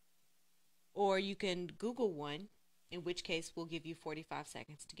one, or you can Google one, in which case we'll give you 45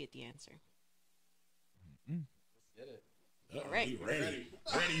 seconds to get the answer. Let's get it. All right. We ready.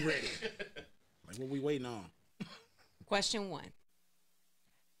 Ready. Like what we waiting on? Question 1.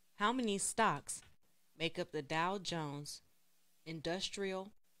 How many stocks make up the Dow Jones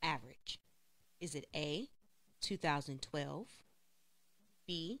Industrial Average? Is it A, 2012,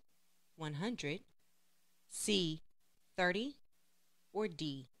 B, 100, C, 30, or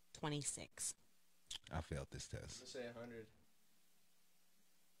D, 26? I failed this test. Let's say 100.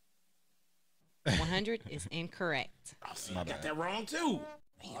 100 is incorrect. Oh, see, I got that wrong too.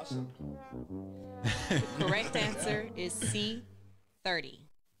 Awesome. The correct answer is C, 30.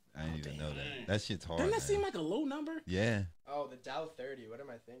 I didn't even know that. That shit's hard. Doesn't that man. seem like a low number? Yeah. Oh, the Dow 30. What am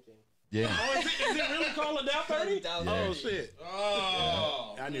I thinking? Yeah. Oh, is it really called a Dow 30? Dow Yeah. Oh, shit.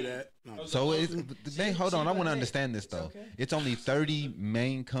 Oh, I knew that. No. So it's hold on. I want to hey, understand this it's though. okay. It's only 30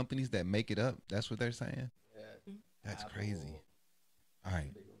 main companies that make it up. That's what they're saying. Yeah. That's Apple. crazy. All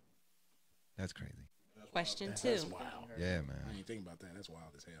right. That's crazy. Question That's 2. wild. Yeah, I man. ain't think about that. That's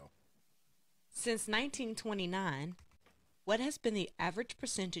wild as hell. Since 1929, what has been the average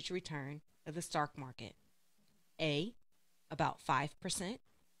percentage return of the stock market? A, about 5%,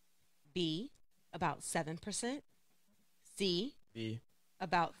 B, about 7%, C, B.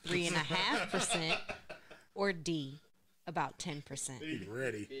 about 3.5%, or D, about 10%. Be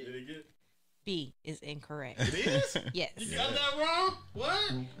ready. Did he get? B is incorrect. It is? Yes. You got that wrong?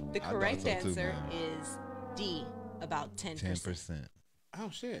 What? The thought correct so too, answer man. is D, about 10%. 10%. Oh,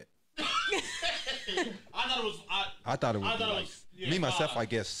 shit. I thought it was. I thought it would I be thought it like was- yeah, me myself. 5.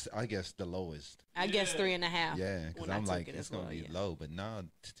 I guess the lowest. I guess Yeah. 3.5. Yeah, because when I I'm took like it it's as gonna well, be yeah. low, but no,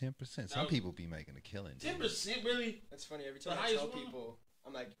 10%. Some was- people be making a killing. 10% really? That's funny. Every The time I highest tell one? people,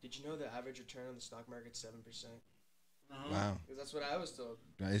 I'm like, did you know the average return on the stock market's 7%? Uh-huh. Wow, Because that's what I was told.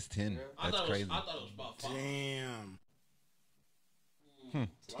 it's 10. Yeah. I That's thought crazy. It was, I thought it was about 5. Damn.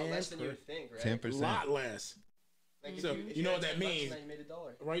 It's a lot less than you would think, right? 10%. A lot less. Like, So, if you know what had that 10 bucks means? Now you made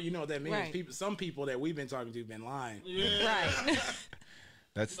 $1. Right? You know what that means? Right. People, some people that we've been talking to have been lying. Yeah. Right.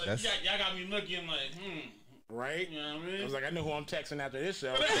 That's Like, that's. y'all got me looking like, Right? You know what I I mean? was like, I know who I'm texting after this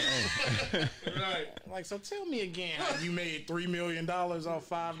show. Right. I'm like, so tell me again how you made $3 million off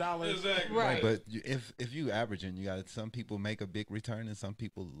 $5. Exactly. Right. Right, but if you averaging, you got some people make a big return and some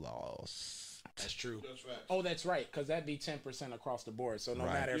people lost. That's true. That's right. Oh, that's right, because that'd be 10% across the board. So no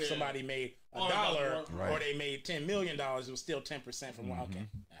Right. matter if Yeah. somebody made Or $1 Right. or they made $10 million, it was still 10% from one. Okay,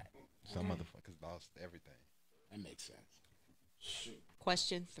 all right. Some motherfuckers lost everything. That makes sense. Shoot.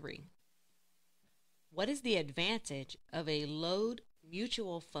 Question 3. What is the advantage of a load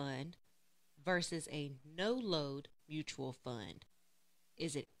mutual fund versus a no load mutual fund?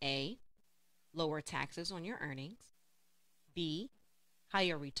 Is it A, lower taxes on your earnings, B,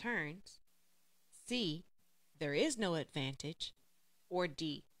 higher returns, C, there is no advantage, or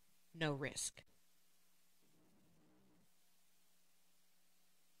D, no risk?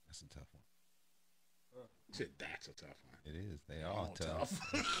 That's a tough one. Shit, that's a tough one. It is. They are Oh, tough.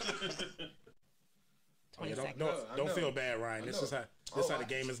 Oh, yeah, 20 seconds. don't I feel know. bad, Ryan. I This know. is how the I-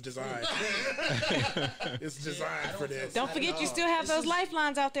 game is designed. It's designed I for don't feel this. bad. Don't forget you No, still have this those is-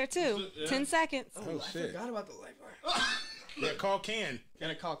 lifelines out there too. Yeah. 10 seconds. Oh, I shit. forgot about the lifeline. Yeah, call Ken.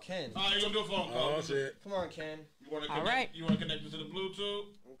 Gotta call Ken. All right, you gonna do a phone call? Oh, shit. Come on, Ken. You want to All connect? right. You want to connect it to the Bluetooth?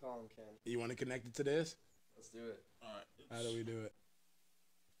 I'm calling Ken. You want to connect it to this? Let's do it. All right. How do we do it?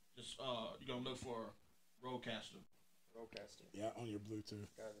 Just you're gonna look for Rodecaster. Rollcaster. Yeah, on your Bluetooth.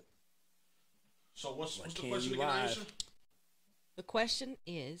 Got it. So what's Like, the can question you again, live? Aisha? The question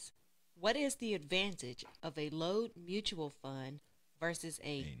is, what is the advantage of a load mutual fund versus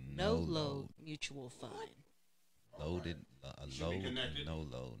a no load mutual fund? Loaded, a Should be load, connected. no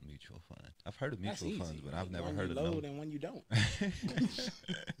load mutual fund. I've heard of That's mutual easy. funds, but I've never One heard you of load no. and one you don't.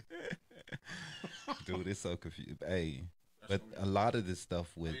 Dude, it's so confused. Hey, That's but what a lot of this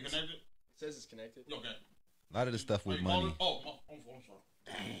stuff Are with you connected? It says it's connected. Okay. a lot of the stuff Are with you money. calling? Oh, I'm sorry.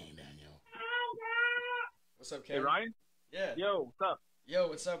 Dang, Daniel. What's up, Ken? Hey, Ryan? Yeah. Yo, what's up? Yo,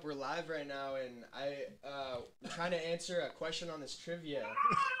 what's up? We're live right now, and we're trying to answer a question on this trivia,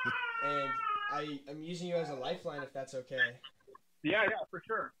 and I'm using you as a lifeline, if that's okay. Yeah, for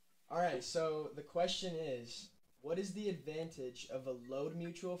sure. All right. So the question is, what is the advantage of a load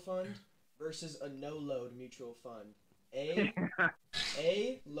mutual fund versus a no load mutual fund?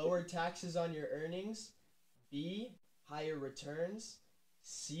 A, lower taxes on your earnings. B, higher returns.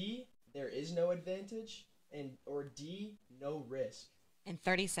 C, there is no advantage. Or D, no risk. In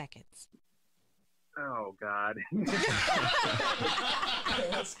 30 seconds. Oh, God.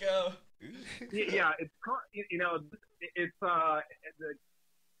 Let's go. Yeah, it's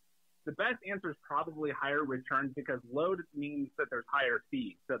the best answer is probably higher returns because load means that there's higher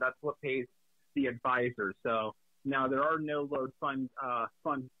fees, so that's what pays the advisor. So now there are no load fund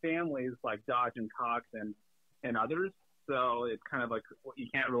families like Dodge and Cox and others, so it's kind of like you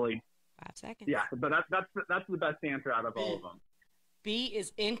can't really 5 seconds. Yeah, but that's the best answer out of all of them. B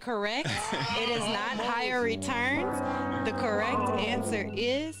is incorrect. It is not higher returns. The correct answer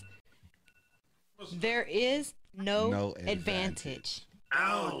is there is no advantage.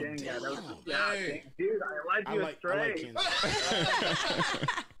 Oh, dang it. Dude, I led you astray.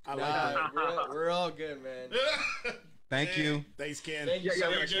 I like that. We're all good, man. Thank you. Thanks, Ken. Thank you Yeah, so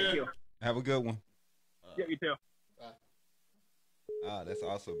much. thank you. Have a good one. Yeah, you too. Ah, that's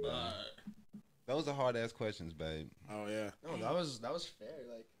awesome, man. Those are hard ass questions, babe. Oh yeah. No, that was fair.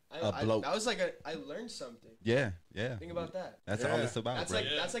 Like A bloke. that was like I learned something. Yeah. Think about that. That's all it's about, That's bro.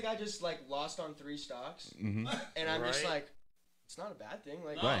 that's like I just like lost on 3 stocks, Mm-hmm. and I'm just Right. like, it's not a bad thing.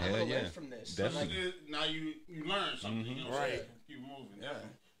 Like Right, I'm gonna yeah. learn from this. Definitely. Like, Now you learn something. You know what I'm Right. saying? Keep moving. Yeah.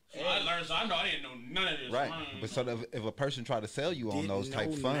 So I learned. So I know I didn't know none of this. Right. Learn. But so if a person try to sell you on Didn't those type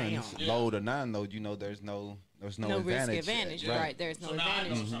know funds, now. load or non-load, you know there's no No risk advantage. advantage. Right. Right. There's no So now I know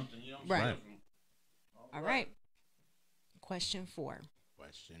advantage. something. You know what I'm Right. saying? All right. Question 4.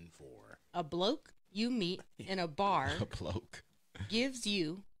 Question 4. A bloke you meet in a bar A bloke. gives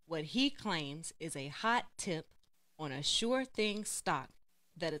you what he claims is a hot tip on a sure thing stock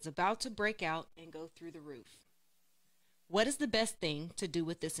that is about to break out and go through the roof. What is the best thing to do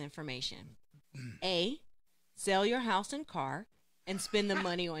with this information? A, sell your house and car and spend the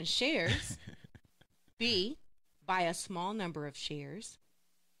money on shares. B, buy a small number of shares.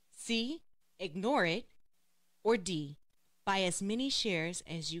 C, ignore it. Or D, buy as many shares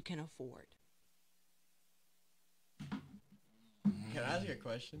as you can afford. can I ask you a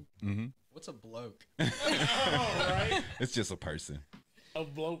question? Mm-hmm. What's a bloke? Right. It's just a person. A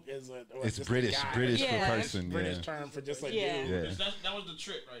bloke is a. It's just British. a guy. British Yeah. for person. British Yeah. term for just like Yeah. dude. Yeah. That was the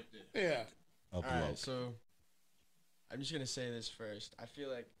trick right there. Yeah. A All bloke. right, so I'm just gonna say this first. I feel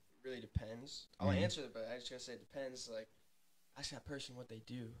like it really depends. I'll Mhm. answer it, but I just gotta say it depends. Like, ask that person what they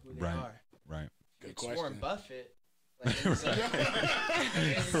do, who they Right. are. Right. Good It's question. Warren Buffett. Like, it's like-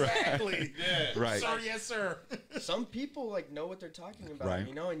 Exactly. Yeah. Right. Sir, yes, sir. some people like know what they're talking about, Right.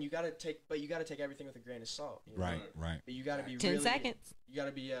 you know, and you gotta take everything with a grain of salt. You know? Right. Right. But you gotta be 10 really, seconds. You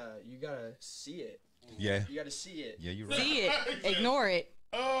gotta be you gotta see it. Yeah. You gotta see it. Yeah, you're right. See it. Ignore it.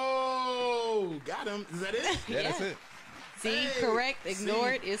 Oh, got him. Is that it? Yeah, that's it. See, correct.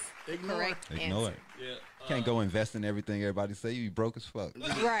 Ignore it is Ignore correct Ignore answer. it. Yeah. Can't go invest in everything everybody say. You broke as fuck.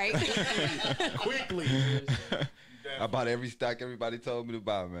 Right. Quickly. I bought every stock everybody told me to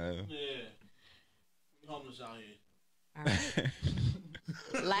buy, man. Yeah. We homeless out here. All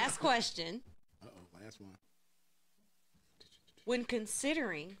right. Last question. Uh-oh, last one. When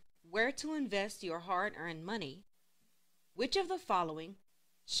considering where to invest your hard-earned money, which of the following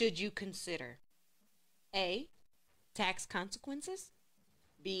should you consider? A, tax consequences.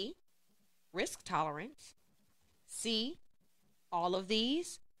 B, risk tolerance. C, all of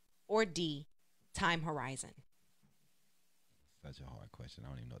these. Or D, time horizon. Such a hard question. I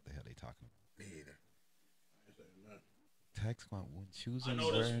don't even know what the hell they talking about. Me either. Tax when choosing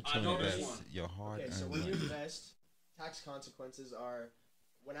know this- where I to know this invest one. your hard Okay, so earned when you money. invest, tax consequences are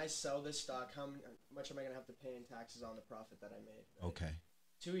when I sell this stock, how much am I gonna have to pay in taxes on the profit that I made? Right? Okay.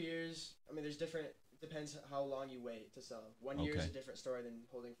 2 years. I mean, there's different. It depends how long you wait to sell. 1 year is Okay. a different story than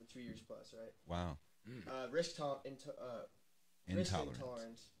holding for 2 years plus, right? Wow. Risk Intolerance.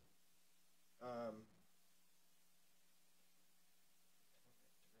 intolerance.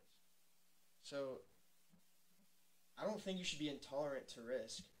 So, I don't think you should be intolerant to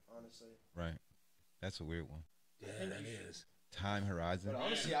risk, honestly. Right. That's a weird one. Yeah, think that you should- is. Time horizon. But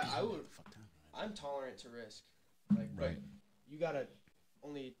honestly, I would. Fuck time. I'm tolerant to risk. Like, but Right. you gotta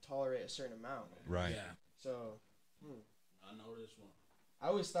only tolerate a certain amount. Right. Yeah. So, I know this one. I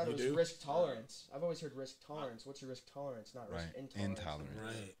always thought You it was do? risk tolerance. I've always heard risk tolerance. What's your risk tolerance? Not risk Right. intolerance.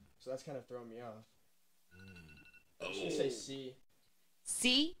 Intolerance. Right. So that's kind of throwing me off. I'm just gonna say C.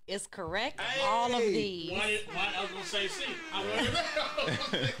 C is correct. All of these. Why I was gonna say C. I wanted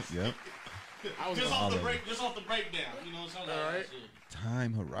to know. Yep. I was Just gonna- off the All of just off the breakdown. You know, something All like right. that.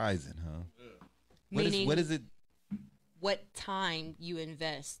 Time horizon, huh? Meaning what is it? what time you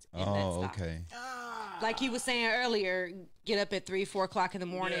invest in that Oh, stock. okay. Like he was saying earlier, get up at 3, 4 o'clock in the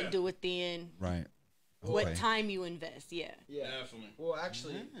morning, Yeah. do it then. Right. What Okay. time you invest? Yeah. Yeah. Definitely. Well,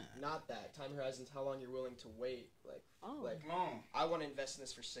 actually, not that. Time horizon's how long you're willing to wait. Oh. Like Long. I want to invest in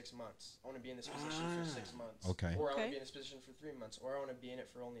this for 6 months. I want to be in this position for 6 months. Okay. Or I want Okay. to be in this position for 3 months. Or I want to be in it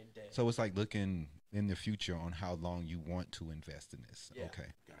for only a day. So it's like looking in the future on how long you want to invest in this. Yeah.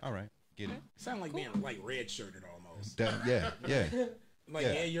 Okay. All right. Get it. Sound like being like red shirted almost. Yeah. Yeah. Like,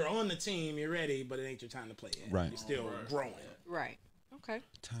 Yeah. yeah, you're on the team, you're ready, but it ain't your time to play yet. Right. You're still growing, Right. Okay.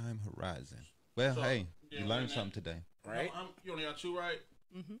 Time horizon. Well, So, hey, yeah, you learned and that- something today. right? You only got 2 right?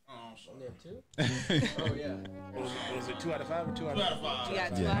 Oh, I'm Only sorry. have 2? Oh yeah. Was it 2 out of 5 or 2 out 2 of out of 5? 5. You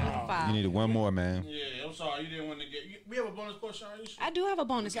got Yeah. 2 out of 5. You needed one more, man. Yeah, I'm sorry. You didn't want to get. We have a bonus question, Aisha? I do have a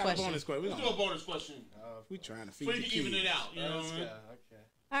bonus Got a question. bonus question. Let's do a bonus question. We trying to feed So the you can even kids. it out. You know what I mean? Okay.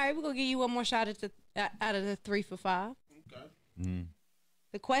 All right, we're going to give you one more shot at out of the 3 for 5. Okay.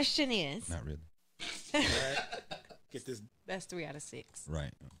 The question is, Not really. Get this. that's 3 out of 6.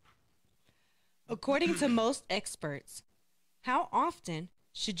 Right. According to most experts, how often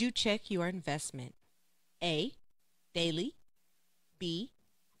should you check your investment? A, daily. B,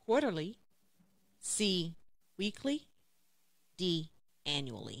 quarterly. C, weekly. D,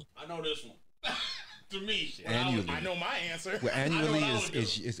 annually. I know this one. To me, Annually. I know my answer. Well, annually I know what I would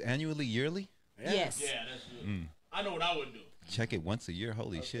is annually yearly? Yes. Yeah, that's good. I know what I would do. Check it once a year.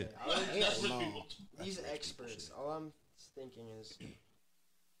 Holy shit. That's rich people. These experts, all I'm thinking is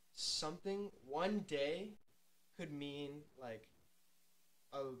one day could mean like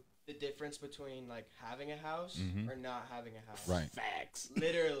the difference between like having a house or not having a house. Right. Facts.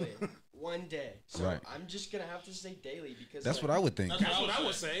 Literally, one day. So Right. I'm just gonna have to say daily because That's like, what I would think. That's what I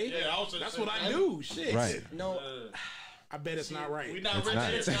would say. Yeah, I would say That's the what same I thing. do. Shit. Right. No, I bet it's not right. We not It's rich.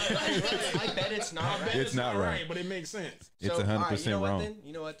 not. It's not right. I bet it's not right. It's not right. but it makes sense. It's So, 100% alright, you know what wrong. then?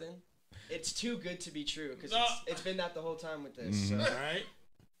 You know what then? It's too good to be true because No. it's been that the whole time with this. Mm-hmm. So All right.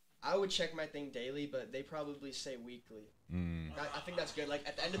 I would check my thing daily, but they probably say weekly. I think that's good. Like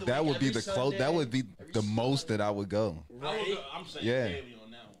at the end of the That week, would be every the close. That Sunday, would be every the most Sunday. that I would go. I'm saying Yeah. daily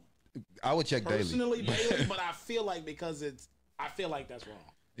on that one. I would check daily. Personally, daily, but I feel like I feel like that's wrong.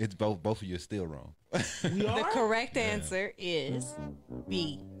 It's both of you are still wrong. We The are? correct answer is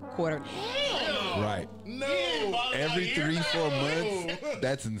B, quarterly. Right. No. Every 3-4 months.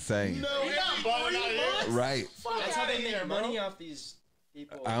 That's insane. No, We not balling out here. Right. That's how they make money off these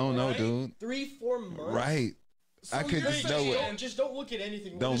people. I don't know, right? dude. 3-4 months. Right. I could just know it. Just don't look at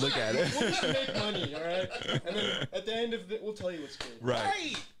anything. Don't We'll look just- at it. We'll just make money, all right? And then at the end of it, we'll tell you what's good. Right.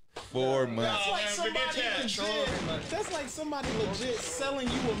 Right. 4 months. That's like man, somebody forget that. Control legit. of your money. That's like somebody legit selling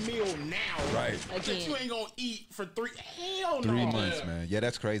you a meal now. Right. That Again. you ain't gonna eat for 3. Hell no. 3 months, man. Yeah,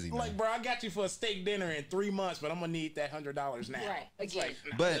 that's crazy, Like, man. bro, I got you for a steak dinner in 3 months, but I'm gonna need that $100 now. Right. It's Again. like,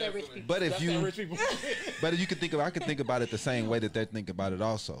 nah, But if that's that you rich people. But you could think of, I could think about it the same way that they think about it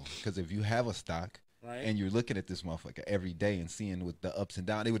also. Because if you have a stock Right. and you're looking at this motherfucker every day and seeing with the ups and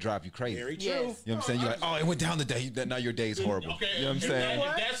downs, it would drive you crazy. Very true. Yes. You know what I'm saying? You're like, oh, it went down today. Now your day's horrible. Okay. You know what I'm if saying?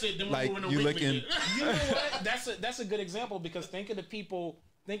 If that's it. Then we're Like, moving to you weekly looking- then. You know what? That's a good example because think of the people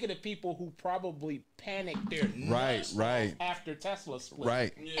who probably panicked their nuts right. after Tesla split.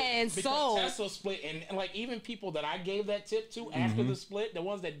 Right. And Because so, Tesla split, and like even people that I gave that tip to after the split, the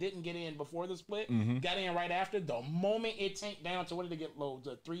ones that didn't get in before the split, got in right after. The moment it tanked down to what did it get low?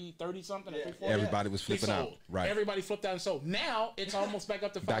 To 330 something, or 340? Everybody was They flipping out. sold. Right. Everybody flipped out and sold. Now it's almost back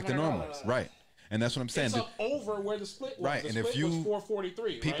up to $500. Back to normal. Right. And that's what I'm saying. It's up over where the split was. Right, The and if split you- was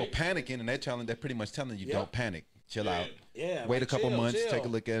 443. People right? panicking and they're pretty much telling you, Yep. don't panic. Chill out. Yeah, Wait like, a couple chill, months, chill. take a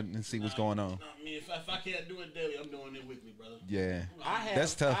look at it and see what's going on. I mean, if I can't do it daily, I'm doing it weekly, brother. Yeah. That's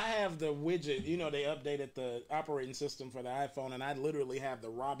That's tough. I have the widget. You know, they updated the operating system for the iPhone, and I literally have the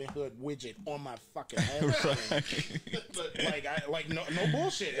Robinhood widget on my fucking home screen. Like no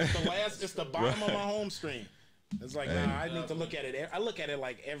bullshit. It's the bottom of my home screen. It's like, nah, I need to look at it. I look at it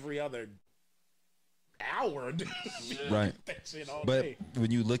like every other hour. Right. That shit all But day.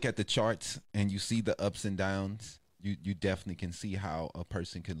 when you look at the charts and you see the ups and downs, you definitely can see how a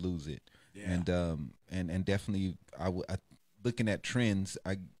person could lose it. Yeah. And definitely looking at trends,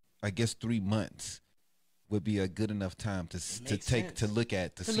 I guess 3 months would be a good enough time to makes take sense. to look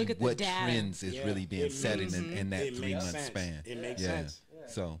at to To see look at the what data. trends is Yeah. really being It set makes- in that it 3 makes month sense. span. It makes yeah. sense.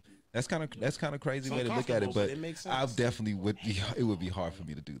 So that's kind of crazy It's way to look at it, uncomfortable, but but it makes sense. I definitely would be. It would be hard for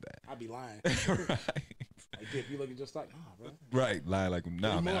me to do that. I'd be lying. right. Like, if you looking just like, nah, bro. Right, lie like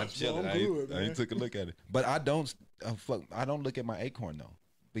nah, man. I'm months, bro, chilling. I'm I ain't, good, I ain't man. took a look at it, but I don't. I don't look at my Acorn though,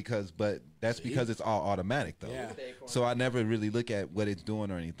 but that's because it's all automatic though. Yeah. So I never really look at what it's doing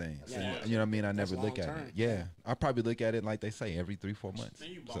or anything. So, Yeah. you know what I mean? I never long look at term. it. Yeah, I probably look at it like they say every 3-4 months.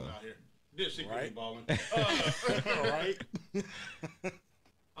 Man, you So, balling out here. This secretly Right. balling. Right?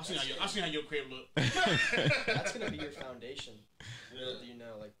 I see how your crib look. That's gonna be your foundation. Yeah. Do you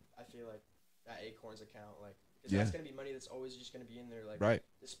know? Like, I feel like that Acorns account, like, because Yeah. that's gonna be money that's always just gonna be in there. Like, Right.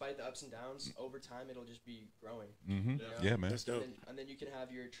 despite the ups and downs, over time it'll just be growing. Mm-hmm. Yeah. Yeah, man. That's dope. And then you can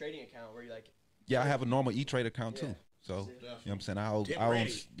have your trading account where you're like, Yeah, I have a normal E-Trade account Yeah. too. So, That's it. you know what I'm saying? I own, Get I own,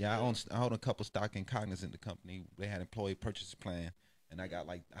 ready. yeah, I own a couple stock in Cognizant, the company. They had employee purchase plan, and I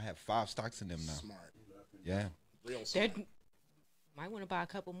have 5 stocks in them now. Smart. Yeah. Real they're, smart. Might want to buy a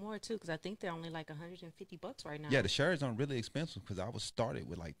couple more too, because I think they're only like $150 right now. Yeah, the shares aren't really expensive because I was started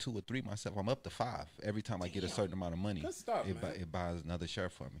with like 2 or 3 myself. I'm up to 5 every time I get a certain amount of money. Good stuff, man. It buys another share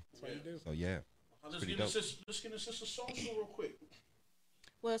for me. That's what you do. So yeah, Let's get into Sister Social real quick.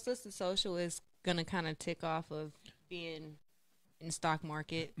 Well, Sister Social is gonna kind of tick off of being in the stock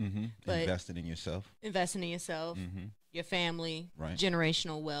market, but investing in yourself, your family, Right.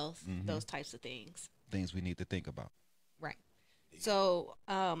 generational wealth, those types of things. things we need to think about. Right. So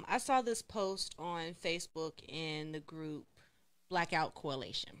I saw this post on Facebook in the group Blackout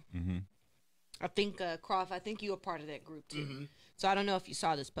Coalition. I think, Croft, I think you were part of that group too. So I don't know if you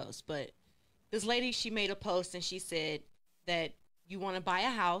saw this post, but this lady, she made a post and she said that you want to buy a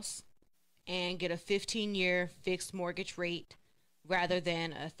house and get a 15-year fixed mortgage rate rather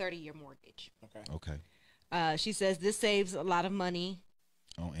than a 30-year mortgage. Okay. She says this saves a lot of money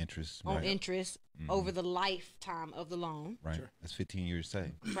On interest. on right. interest over the lifetime of the loan. Right. That's 15 years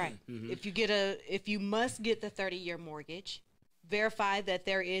saved. Right. If you must get the 30-year mortgage, verify that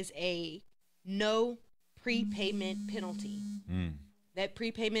there is a no prepayment penalty. That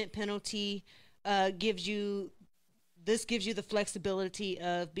prepayment penalty gives you the flexibility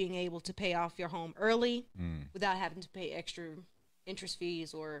of being able to pay off your home early without having to pay extra interest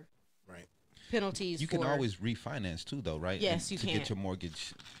fees or penalties. You can always refinance too, though, right? Yes, And you to can. get your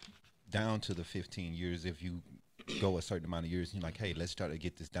mortgage down to the 15 years. If you go a certain amount of years, and you're like, hey, let's try to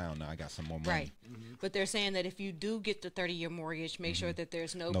get this down. Now I got some more money. Right. But they're saying that if you do get the 30-year mortgage, make sure that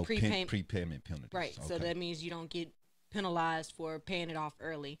there's no, No prepayment. prepayment penalties. Right. So Okay. that means you don't get penalized for paying it off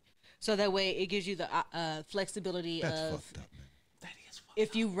early. So that way it gives you the flexibility That's of fucked up, man.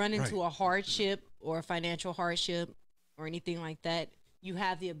 if you run into a hardship or a financial hardship or anything like that, you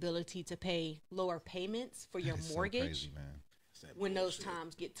have the ability to pay lower payments for your That is so mortgage crazy, man. when those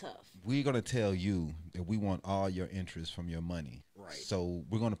times get tough. We're gonna tell you that we want all your interest from your money. Right. So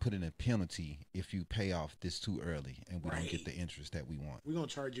we're gonna put in a penalty if you pay off this too early and we don't get the interest that we want. We're going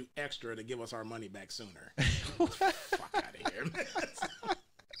to charge you extra to give us our money back sooner. Fuck out of here, man.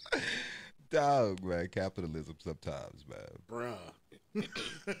 Dog, man, capitalism sometimes, man.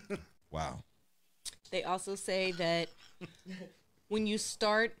 Bruh. Wow. They also say that when you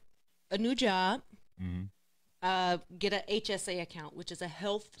start a new job, get a HSA account, which is a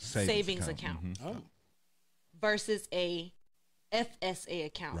health savings account, Oh. versus a FSA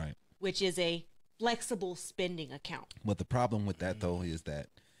account, Right. which is a flexible spending account. But the problem with that though is that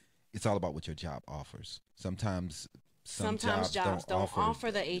it's all about what your job offers. Sometimes Jobs don't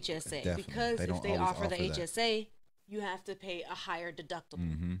offer the HSA Definitely. because They if don't they always offer the offer that. HSA, you have to pay a higher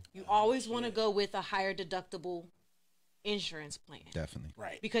deductible. You always want to go with a higher deductible insurance plan. Definitely.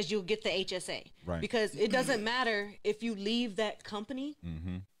 Right. Because you'll get the HSA. Right. Because it doesn't matter if you leave that company,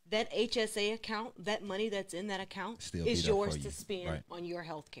 that HSA account, that money that's in that account Still be is there for yours you. to spend Right. on your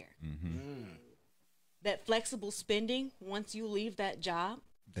health care. That flexible spending, once you leave that job,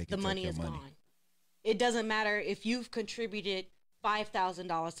 They the can take money your is money. gone. It doesn't matter if you've contributed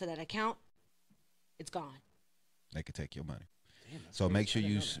 $5,000 to that account, it's gone. They could take your money. So make sure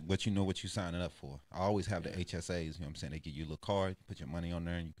you what you're signing up for. I always have the HSAs. You know what I'm saying? They give you a little card, put your money on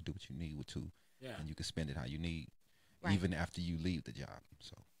there, and you can do what you need with too. Yeah. And you can spend it how you need, Right. even after you leave the job.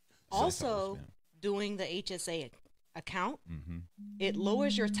 So Also, doing the HSA account, it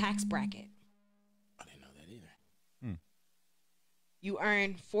lowers your tax bracket. I didn't know that either. You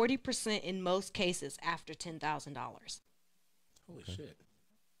earn 40% in most cases after $10,000. Holy shit.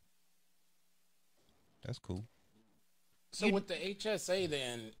 that's cool. So with the HSA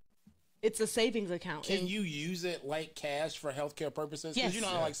then, It's a savings account. can you use it like cash for healthcare purposes? Yes. Because you know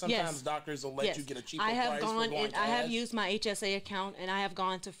how like sometimes Yes. doctors will let Yes. you get a cheaper I have price for gone going and I have cash? used my HSA account and I have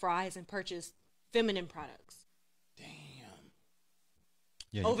gone to Fry's and purchased feminine products. Damn.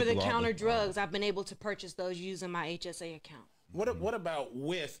 Yeah, you Over can the do all counter drugs, I've been able to purchase those using my HSA account. What about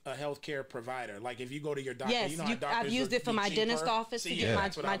with a healthcare provider? Like if you go to your doctor, Yes, you know how I've doctors used will it for be my cheaper? dentist office to See, get yeah, my,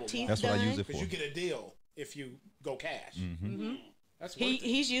 that's what I my would teeth want. That's what I done. use it Because for. you get a deal if you go cash. That's worth it.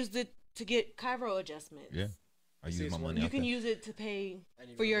 He's used it to get Cairo adjustments. Yeah, I See, use my it's money. You out can there. use it to pay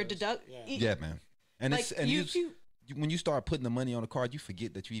Any for one your of those. deduct. Yeah, man. And Like it's and you, when you start putting the money on the card, you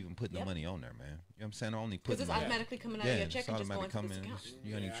forget that you even putting Yep. the money on there, man. You know what I'm saying? I only because put it's automatically coming out of your check and just going to this account.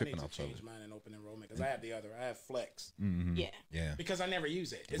 You ain't even I tripping need off to of change it. mine in open enrollment because I have the other. I have Flex Yeah. Yeah. because I never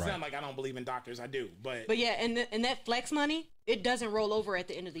use it. It's Right. not like I don't believe in doctors. I do, but But yeah, and that flex money, it doesn't roll over at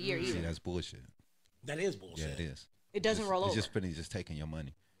the end of the year See, either. that's bullshit. that is bullshit. Yeah, it is. It doesn't roll It's over. just pretty just taking your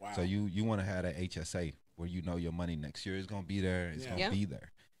money. Wow. So you want to have that HSA where you know your money next year is gonna be there. It's Yeah. gonna Yep. be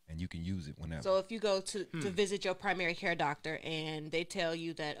there, and you can use it whenever. So if you go to visit your primary care doctor and they tell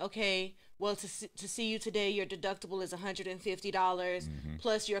you that, okay, well, to see you today, your deductible is $150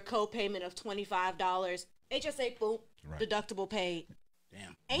 plus your co-payment of $25. HSA, boom, deductible paid.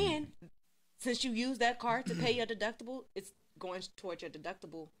 Damn. And since you use that card to pay your deductible, it's going towards your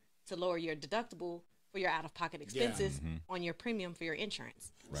deductible to lower your deductible for your out-of-pocket expenses on your premium for your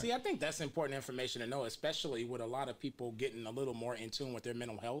insurance. Right. See, I think that's important information to know, especially with a lot of people getting a little more in tune with their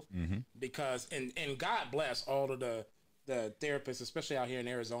mental health. Because, and God bless all of the therapists, especially out here in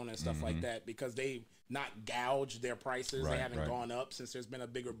Arizona and stuff like that, because they not gouged their prices. They haven't gone up since there's been a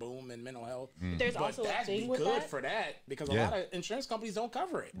bigger boom in mental health. There's But also a that'd thing be with good that. for that, because a lot of insurance companies don't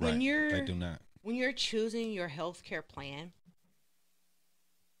cover it. Right. They do not. When you're choosing your health care plan,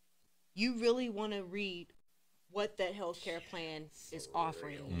 you really want to read what that health care plan is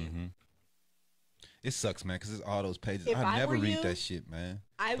offering you. It sucks, man, because it's all those pages. If I I never were read you, that shit, man.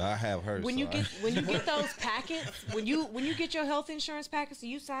 But I have heard. When so you get those packets, when you get your health insurance packets, and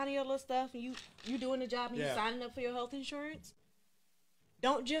you signing your little stuff, and you doing the job, and you signing up for your health insurance.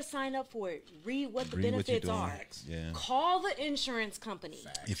 Don't just sign up for it. Read what the benefits are. Yeah. Call the insurance company.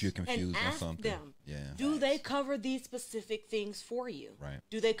 If you're confused and on ask something. them, Yeah. do they cover these specific things for you? Right.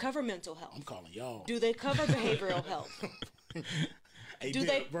 Do they cover mental health? I'm calling y'all. Do they cover behavioral health? Hey, Do dude,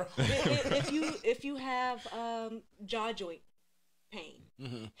 they? bro. If you have jaw joint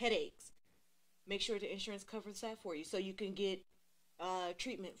pain, headaches, make sure the insurance covers that for you, so you can get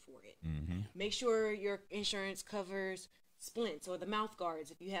treatment for it. Make sure your insurance covers splints or the mouth guards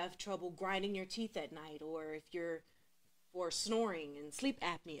if you have trouble grinding your teeth at night, or if you're for snoring and sleep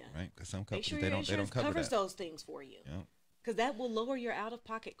apnea. Right, because some Make companies sure they your don't insurance cover covers that. those things for you, Yep. because that will lower your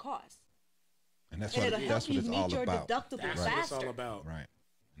out-of-pocket costs. And that's And what it'll that's help what you it's all meet your about. deductible That's what it's all faster. about. Right.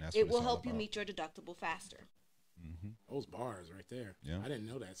 And that's It what will it's all help you about. meet your deductible faster. Those bars right there. Yeah. I didn't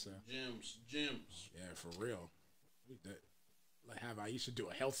know that, so. Gems. Yeah, for real. Like have Aisha do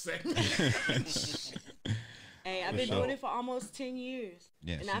a health segment. Hey, I've been doing it for almost 10 years.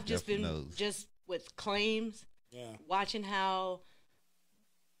 Yeah, and she I've just been definitely knows. just with claims, Yeah. watching how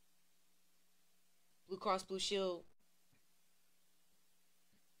Blue Cross Blue Shield,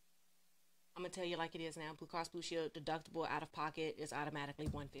 I'm going to tell you like it is now. Blue Cross Blue Shield deductible out of pocket is automatically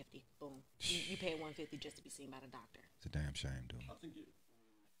 $150. Boom. You pay $150 just to be seen by the doctor. It's a damn shame, dude.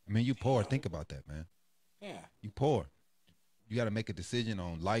 I mean, you poor. Think about that, man. Yeah. You poor. You got to make a decision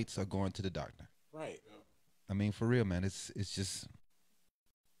on lights or going to the doctor. Right. I mean, for real, man. It's just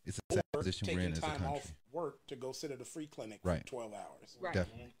it's a sad Or position we're in taking as a time country. off work to go sit at a free clinic Right. for 12 hours. Right.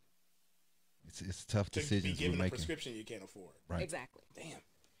 Definitely. It's tough To be decisions we're given a making. prescription you can't afford. Right. Exactly. Damn.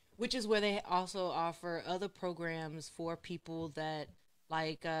 Which is where they also offer other programs for people that,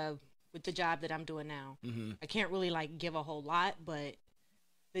 like, with the job that I'm doing now. I can't really, like, give a whole lot, but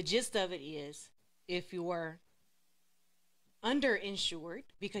the gist of it is if you're underinsured,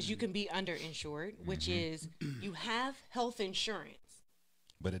 because you can be underinsured, which is you have health insurance,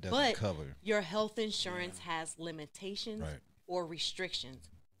 But it doesn't but cover. your health insurance has limitations Right. or restrictions,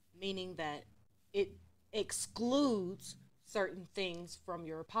 meaning that it excludes certain things from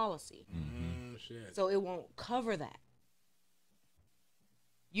your policy. Shit. So it won't cover that.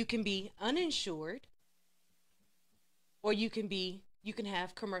 You can be uninsured, or you can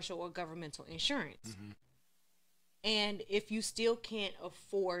have commercial or governmental insurance. And if you still can't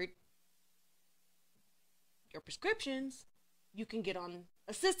afford your prescriptions, you can get on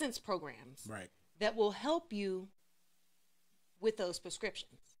assistance programs Right. that will help you with those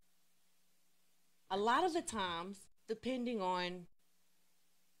prescriptions. A lot of the times, depending on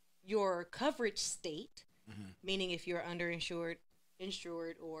your coverage state, meaning if you're underinsured,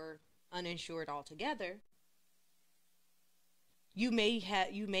 insured, or uninsured altogether, you may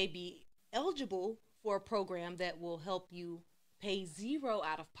be eligible for a program that will help you pay zero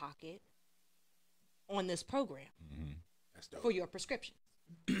out of pocket on this program That's dope. for your prescription.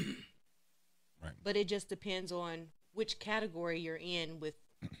 Right. But it just depends on which category you're in with,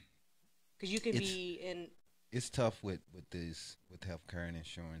 because you can It's- be in. It's tough with healthcare and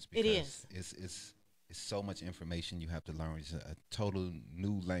insurance It because is. it's so much information you have to learn. It's a total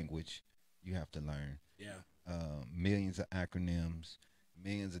new language you have to learn. Yeah. Millions of acronyms,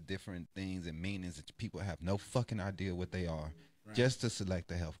 millions of different things and meanings that people have no fucking idea what they are just to select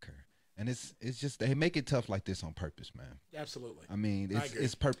the healthcare. And it's just they make it tough like this on purpose, man. Absolutely. I mean, I agree.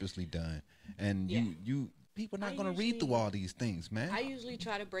 it's purposely done. And Yeah. you people are not I going to read through usually- all these things, man. I usually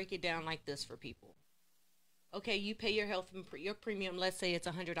try to break it down like this for people. Okay, you pay your your premium. Let's say it's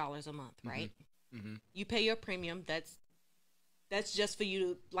 $100 a month, right? You pay your premium. That's just for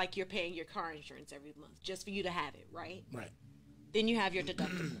you, like you're paying your car insurance every month, just for you to have it, right? Right. Then you have your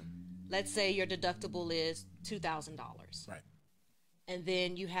deductible. Let's say your deductible is $2,000. Right. And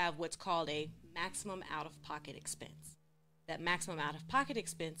then you have what's called a maximum out-of-pocket expense. That maximum out-of-pocket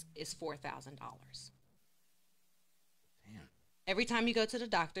expense is $4,000. Damn. Every time you go to the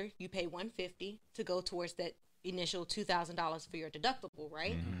doctor, you pay $150 to go towards that initial $2,000 for your deductible,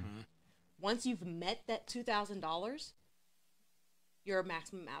 right? Mm-hmm. Once you've met that $2,000, your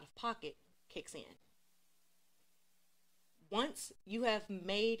maximum out-of-pocket kicks in. Once you have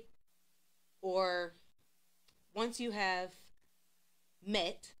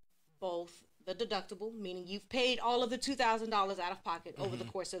met both the deductible, meaning you've paid all of the $2,000 out of pocket over the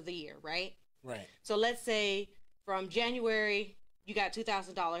course of the year, right? Right. So let's say from January, you got $2,000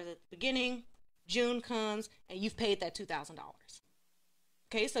 at the beginning, June comes, and you've paid that $2,000.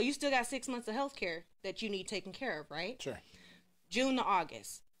 Okay, so you still got 6 months of health care that you need taken care of, right? Sure. June to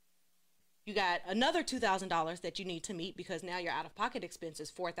August, you got another $2,000 that you need to meet because now your out-of-pocket expense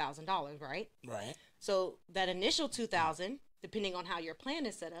is $4,000, right? Right. So that initial $2,000, depending on how your plan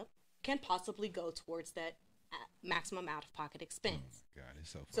is set up, can possibly go towards that maximum out-of-pocket expense. God,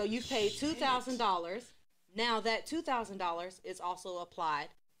 it's so funny. So you've paid $2,000. Now that $2,000 is also applied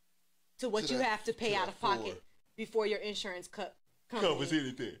to what you have to pay out of pocket before your insurance covers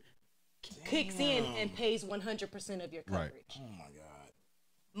anything. Kicks in and pays 100% of your coverage. Right. Oh my God.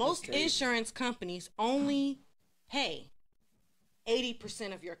 Most insurance companies only pay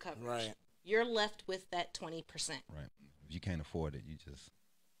 80% of your coverage. Right. You're left with that 20%. Right. If you can't afford it, you just.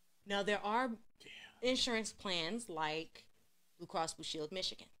 Now, there are insurance plans like Blue Cross Blue Shield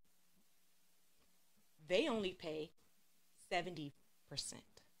Michigan. They only pay 70%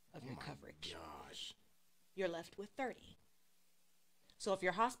 of your coverage. Gosh. You're left with 30%. So if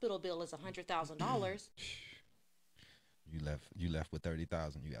your hospital bill is $100,000, You left with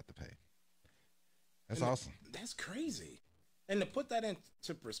 30,000. You have to pay. That's awesome. That's crazy. And to put that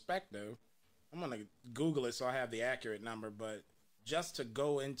into perspective, I'm gonna Google it so I have the accurate number. But just to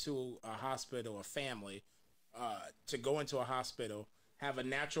go into a hospital, a family, to go into a hospital, have a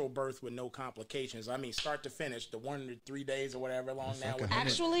natural birth with no complications. I mean, start to finish, the 1 to 3 days or whatever long now. like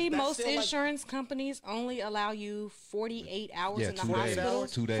actually, That's most still like- insurance companies only allow you 48 hours Yeah, in the 2 days. hospital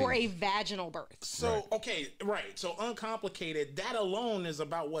 2 days. for a vaginal birth. So, Right. okay, right. So uncomplicated, that alone is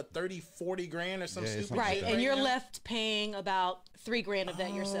about what, 30, 40 grand or some Yeah, it's stupid something Right, like and you're now? left paying about $3,000 of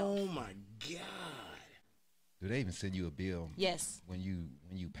that yourself. Oh my God. Do they even send you a bill Yes. when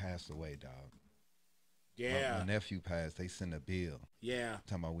you pass away, dog? Yeah. My nephew passed. They send a bill Yeah.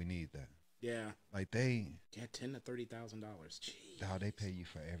 talking about we need that. Yeah. Like they, Yeah, $10,000 to $30,000. dog, they pay you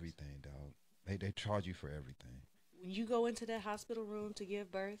for everything, dog. They charge you for everything. When you go into that hospital room to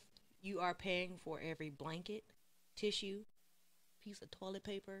give birth, you are paying for every blanket, tissue, piece of toilet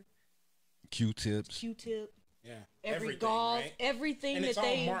paper, Q-tips. Q-tip, Yeah. every Everything, gauze, right? everything And that it's all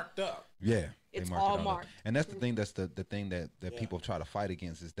they marked up. Yeah, It's they mark all it up. marked. And that's the thing. That's the thing that Yeah. people try to fight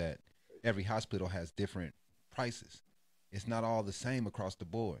against is that every hospital has different prices. It's not all the same across the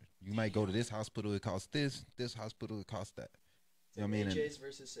board. You might go to this hospital, it costs this. This hospital, it costs that. You know what I mean? And- AJ's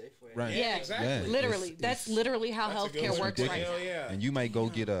versus Safeway. Right. Yeah, exactly. Yeah. literally. It's- That's it's- literally how That's a good healthcare one. works It's right now. Hell yeah. And you might go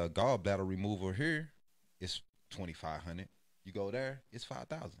get a gallbladder removal here, it's $2,500. You go there, it's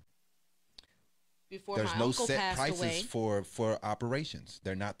 $5,000. Before There's my no uncle set passed prices away, for operations.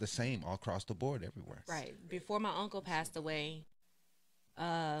 They're not the same all across the board everywhere. right? Before my uncle passed away,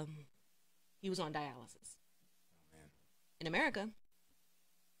 he was on dialysis. In America,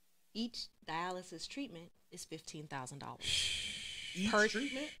 each dialysis treatment is $15,000 per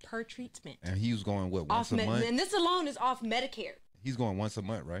treatment? per treatment. And he was going what, once Off a month? and this alone is off Medicare. He's going once a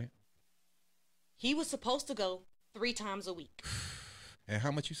month, right? He was supposed to go 3 times a week. And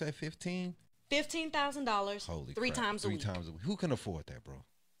how much you say? 15? $15,000 Holy 3 crap. times a 3 week. times a week. Who can afford that, bro?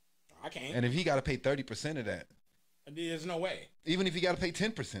 I can't. And if he got to pay 30% of that, There's no way. even if he got to pay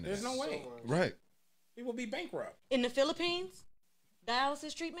 10% of There's that. no way. Right. He will be bankrupt. In the Philippines,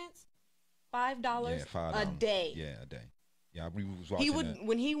 dialysis treatments, $5 Yeah, $5 a day. Yeah, a day. Yeah, we was watching He would that.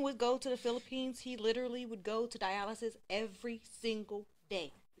 when he would go to the Philippines, he literally would go to dialysis every single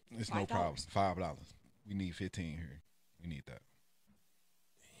day. It's no problem. $5. $5. We need 15 here. We need that.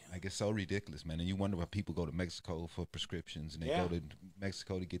 Like, it's so ridiculous, man. And you wonder why people go to Mexico for prescriptions and they Yeah. go to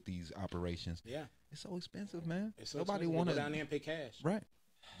Mexico to get these operations. Yeah. It's so expensive, man. It's so Nobody expensive to want go down there and pay cash. Right.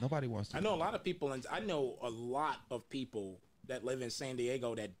 Nobody wants to. I know a lot of people, and I know a lot of people that live in San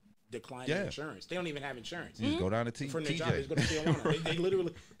Diego that decline their Yeah. insurance. They don't even have insurance. You just go down to From their job, they TJ. just go to Tijuana. they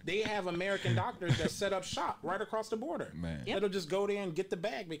literally, they have American doctors that set up shop right across the border. Man. Yep. That'll just go there and get the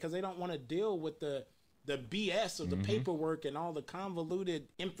bag because they don't want to deal with the BS of the paperwork and all the convoluted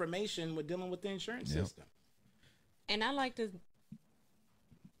information with dealing with the insurance Yep. system. And I like to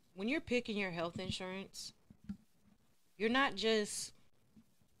when you're picking your health insurance, you're not just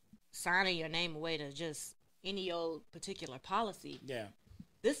signing your name away to just any old particular policy. Yeah.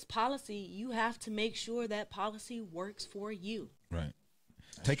 This policy, you have to make sure that policy works for you. Right.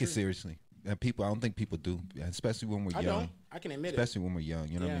 Take it seriously. And people, I don't think people do, especially when we're young. I can admit especially when we're young.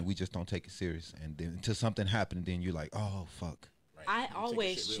 You know what I Yeah. mean? We just don't take it serious. And then until something happened, then you're like, oh, fuck. Right. I You take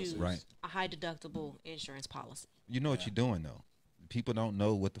always shit real choose serious. Right. a high deductible insurance policy. You know what you're doing, though. People don't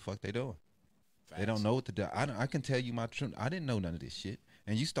know what the fuck they doing. They don't know what to do. I can tell you my truth. I didn't know none of this shit.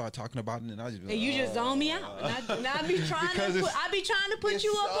 And you start talking about it, and I just be And you just zone me out. And I be trying Because to put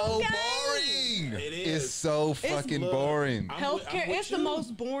you up on game. boring. It is. It's so fucking look, boring. I'm with Healthcare is the you.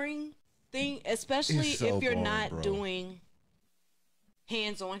 most boring thing, especially It's so if you're boring, not bro. doing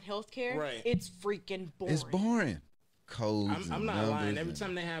hands-on healthcare. Right. It's freaking boring. It's boring. Codes. I'm and not numbers lying. Every and-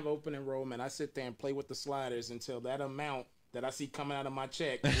 time they have open enrollment, I sit there and play with the sliders until that amount that I see coming out of my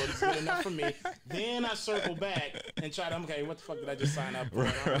check looks good enough for me. Then I circle back and try to, okay, what the fuck did I just sign up for?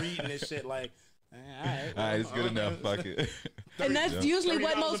 And I'm reading this shit like, all right. All right, it's good enough. Fuck it. And that's usually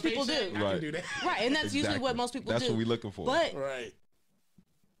what $30 most a people do. paycheck, I can Right. do that. Right, and that's usually Exactly. what most people That's do. what we looking for. But Right.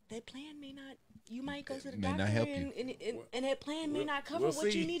 that plan may not. You might go to the May not doctor help you. and that plan may not cover we'll what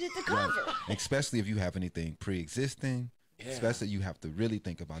you see. needed to cover. Especially if you have anything pre-existing. Yeah. Especially you have to really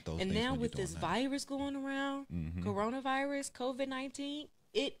think about those And things. now when with you're this doing that. virus going around, coronavirus, COVID-19,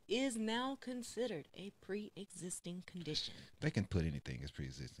 it is now considered a pre-existing condition. They can put anything as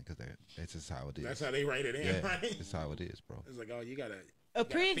pre-existing because that's just how it is. That's how they write it in, yeah, right? that's how it is, bro. It's like, oh, you got to. A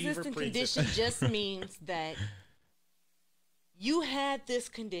pre-existing condition just means that you had this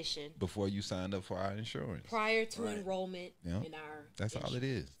condition Before you signed up for our insurance, prior to Right. enrollment Yeah. in our that's all it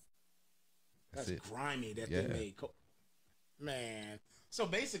is. That's That's it. grimy that Yeah. they made. Man. So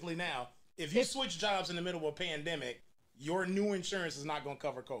basically now, if you switch jobs in the middle of a pandemic, your new insurance is not going to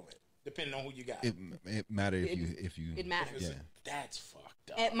cover COVID, depending on who you got. It matters if you It matters. Yeah. That's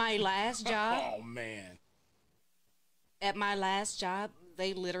fucked up. At my last job, Oh, man.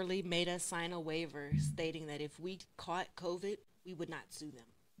 they literally made us sign a waiver stating that if we caught COVID, we would not sue them.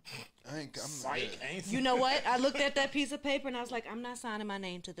 I'm Psych, ain't You know what? I looked at that piece of paper and I was like, I'm not signing my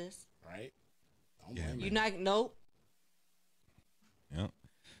name to this. Right? Don't Yeah, blame You me. not nope. Yeah.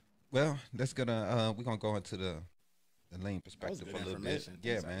 Well, that's gonna we're gonna go into the lean perspective good a little bit. information.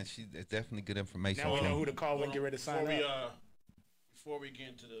 Yeah, Thanks, man. It's definitely good information. Now we from- know who to call and get ready to sign up. Before we get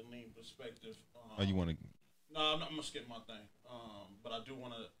into the lean perspective, Oh, you want to? No, I'm gonna skip my thing. But I do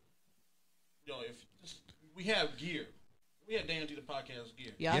want to, if we have gear, we have Dan T the podcast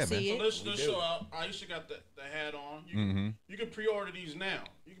gear. Y'all Yeah, see man. So it? let's show out. Aisha got the hat on. You can pre-order these now.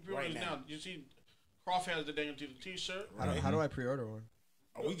 You can pre-order Right these now. now. You see, Croft has the Daniel T the T-shirt. How do I pre-order one?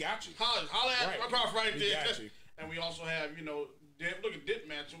 Oh, we got you. Holla at Right. my Croft right We there. got you. And we also have, look at dip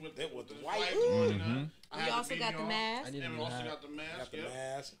matching with Dip with the the white. We also got the mask. I need a And we new also hat. got the mask. Got the yeah.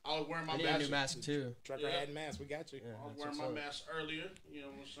 mask. I was wearing my I need a new mask. mask too. Trucker Yeah. hat and mask. We got you. I was That's wearing what's my up. mask earlier. You know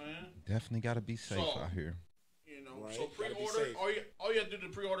what I'm saying? Definitely got to be safe So- out here. Right. So Gotta be pre-order. safe. All you have to do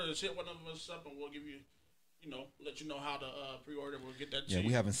to pre-order is hit one of us up, and we'll give you, let you know how to pre-order. We'll get that. Yeah, to we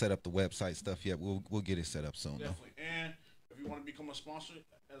you. haven't set up the website stuff yet. We'll get it set up soon. Though. Definitely. And if you want to become a sponsor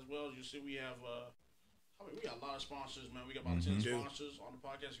as well, you see we have we got a lot of sponsors, man. We got about 10 sponsors on the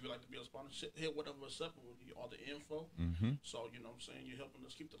podcast. If you'd like to be a sponsor, hit one of us up and we'll give you all the info. So, you know what I'm saying? You're helping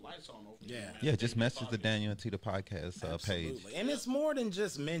us keep the lights on over here, man. Yeah, just Thank you, message the podcast. Daniel T the podcast page. Absolutely. And it's more than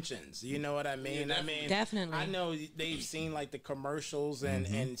just mentions. You know what I mean? Yeah, I mean, definitely. I know they've seen like the commercials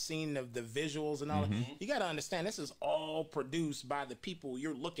and seen the visuals and all. You got to understand, this is all produced by the people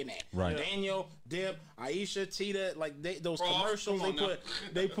you're looking at. Right. Daniel, Dip, Aisha, Tita, like those Croft, commercials come on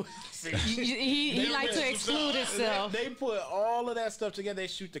they put. See, He like to exclude himself. They put all of that stuff together. They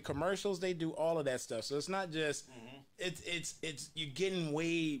shoot the commercials. They do all of that stuff. So it's not just it's you're getting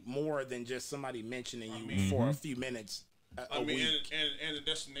way more than just somebody mentioning you for a few minutes a week. And the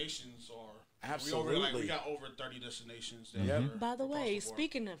destinations are Absolutely. we got over 30 destinations. That are By the across way, board.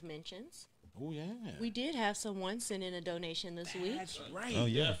 speaking of mentions, Oh yeah, we did have someone send in a donation this week. that's right. Oh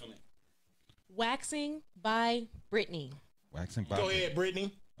yeah, Definitely. Waxing by Brittany. waxing. Go ahead,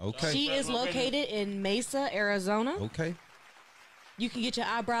 Brittany. Okay. She is located in Mesa, Arizona. Okay. You can get your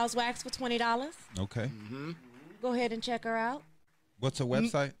eyebrows waxed for $20. Okay. Go ahead and check her out. What's her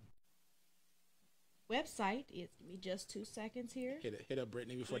website? Website is, give me just 2 seconds here. Hit up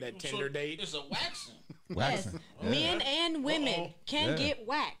Brittany before that So Tinder date. It's a waxing. Waxing. Yes, men and women Uh-oh. can Yeah. get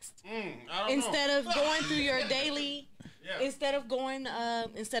waxed I don't instead know. of going through your daily. Yeah. Instead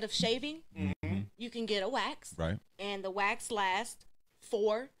of shaving, you can get a wax, Right. and the wax lasts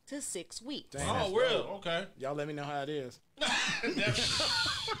 4 to 6 weeks. Damn. Oh, real? Okay. Y'all let me know how it is.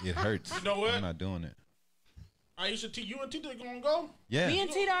 It hurts. You know what? I'm not doing it. You and Tita gonna go? Yeah. Me and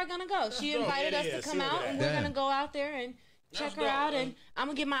Tita are gonna go. She dope. invited us Yeah, to see come what out, it and is. we're Yeah. gonna go out there and check That's her dope, out. man. And I'm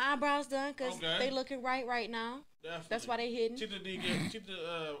gonna get my eyebrows done because Okay. they looking right now. Definitely. That's why they hidden. Tita,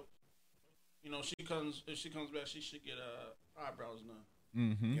 you know, if she comes back, she should get eyebrows done.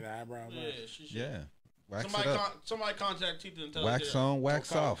 Mm-hmm. Get an eyebrow. Yeah, she should. Yeah. Wax it up. Somebody contact Tita and tell Wax her. on,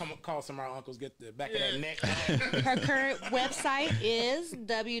 wax off. Call some of our uncles. Get the back of Yeah. that neck. Her current website is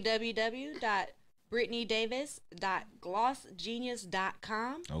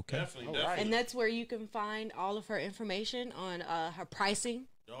www.brittanydavis.glossgenius.com. Okay. Definitely, All definitely. right. And that's where you can find all of her information on her pricing.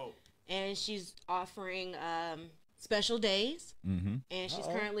 Dope. And she's offering special days. Mm-hmm. And she's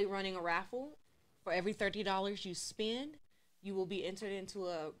currently running a raffle. For every $30 you spend, you will be entered into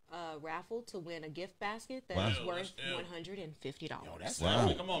a raffle to win a gift basket that is Wow. worth That's ill. $150. That's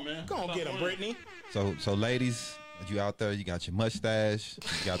Wow. Come on, man. Go on, get him, Brittany. So ladies, you out there, you got your mustache,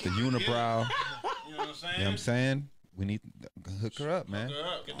 you got the unibrow. You know what I'm saying? You know what I'm saying? We need to hook her up, man. Hook her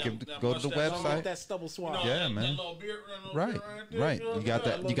up. Get that- Give- that go to the mustache Don't website. let that stubble swallow. Yeah, that man. little beard, that little Right, beard there, right. know You got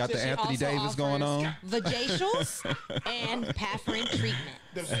what I'm the She Anthony also Davis going on. offers Vajacials and Paffrin treatment.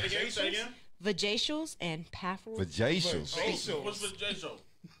 saying? Say again? Vajacials and Paffrin. Vajacials Vajacials. What's with J-Show?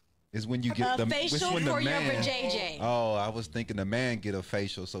 is when you A get the facial when the for your man. vajayjay. Oh, I was thinking the man get a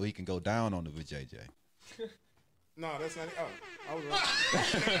facial so he can go down on the vajayjay. No, that's not. Oh, I was wrong.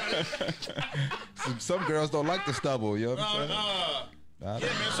 Some girls don't like the stubble. You know what I'm saying? I Yeah,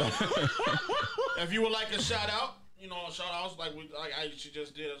 don't man. So, if you would like a shout out, you know, shout outs like she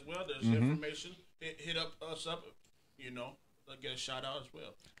just did as well. There's information. Hit up us up, you know, get a shout out as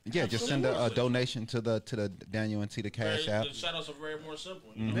well. Yeah, just send a donation to the Daniel and Tita Cash app, The shout outs are very more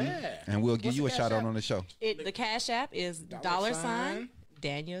simple. You know? Yeah. and we'll give What's you a the shout Cash out App? on the show. The Cash App is $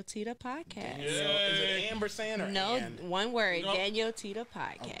 Daniel Tita Podcast. So, is it ampersand or No, and? one word, No. Daniel Tita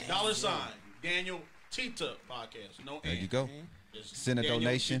Podcast. $ Daniel Tita podcast. No, There you and. go. It's Send a Daniel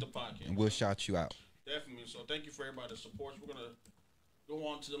donation, Tita podcast. and we'll shout you out. Definitely. So thank you for everybody that supports. We're gonna go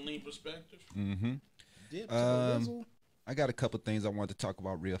on to the lean perspective. Mm-hmm. Dip to the Wizzle. I got a couple things I wanted to talk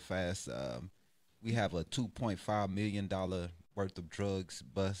about real fast. We have a $2.5 million worth of drugs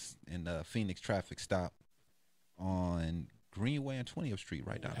bust in the Phoenix traffic stop on Greenway and 20th Street,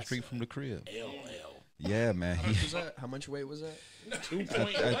 right down the street from the crib. LL. Yeah, man. How much was that? How much weight was that? 2 I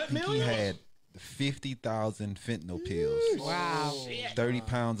point what think he million? had 50,000 fentanyl pills, Wow. 30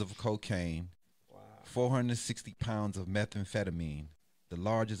 pounds of cocaine, 460 pounds of methamphetamine, the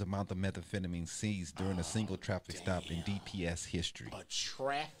largest amount of methamphetamine seized during a single traffic stop in DPS history. A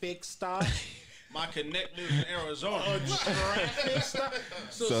traffic stop. My connect lives in Arizona. A traffic stop.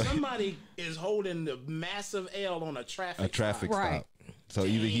 So, So- somebody is holding the massive L on a traffic. A traffic stop. Right. stop. So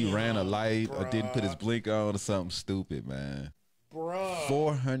either he ran a light or didn't put his bruh. blinker on or something stupid, man. Bruh.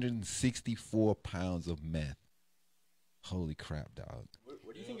 464 pounds of meth. Holy crap, dog.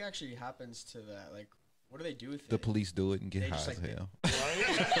 What do you think actually happens to that? Like, what do they do with The it? police do it and get They high just, as like, hell.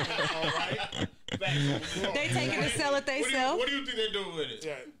 All right. They take it to sell it themselves. What do you think they do with it?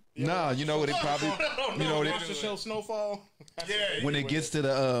 Yeah. Nah, you know what it probably, you know what Watch the it, show Snowfall. Yeah. when it gets to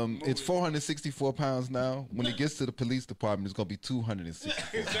the it's 464 pounds now. When it gets to the police department, it's gonna be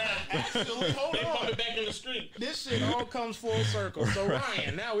 260. Exactly. Hold They on. pump it back in the street. This shit all comes full circle. So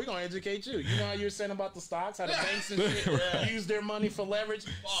Ryan, now we're gonna educate you. You know how you were saying about the stocks, how the banks and shit use their money for leverage.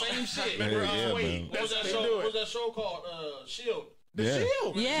 Same shit. Remember, Yeah, Wait, man. What was that's that how they show? do What was it. that show called? Shield. The Yeah.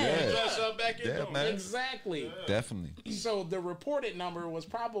 shield. Yeah. Yeah. Dress up back in Yeah, there. man. Exactly. Definitely. So the reported number was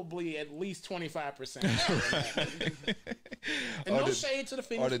probably at least 25%. And Or no the- shade to the Or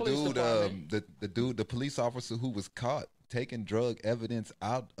Phoenix the Police dude, Department. the police officer who was caught taking drug evidence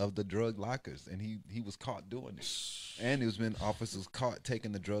out of the drug lockers, and he was caught doing it. And there's been officers caught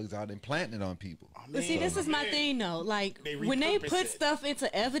taking the drugs out and planting it on people. But see, this is my thing, though. Like, They when they repurpose put it. stuff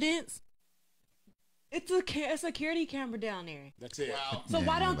into evidence, it's a security camera down there. That's it. Wow. So Yeah,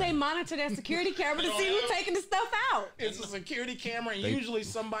 why don't right. they monitor that security camera to see who's taking the stuff out? It's a security camera, and They- usually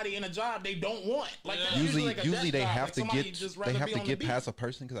somebody in a job they don't want. Like that's Usually, like a usually desk they job, have like to somebody get just they rather have be to on get the beat. past a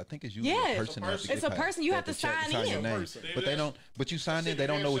person because I think it's usually Yes. a person. that has to It's get a past- person you they have to check sign your in. name. Person. But they don't. But you sign in, they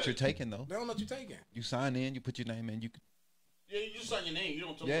don't know what you're taking though. They don't know what you're taking. You sign in, you put your name in. You Yeah, you just sign your name. You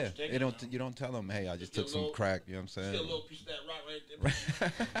don't tell yeah. them what you're They taking. don't. You don't tell them. Hey, I just Just get took a some little- crack. You know what I'm Still a saying? little piece of that rock right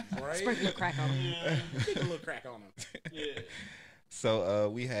there. Right? Sprinkle crack on them. Take a little crack on them. Yeah. So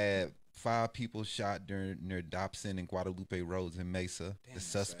we had 5 people shot near Dobson and Guadalupe roads in Mesa. The that's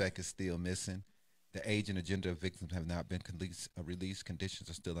suspect is still missing. The age and the gender of victims have not been released. Conditions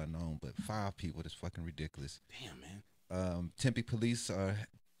are still unknown. But 5 people, that's fucking ridiculous. Damn, man. Tempe police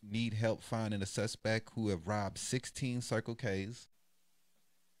need help finding a suspect who have robbed 16 Circle K's.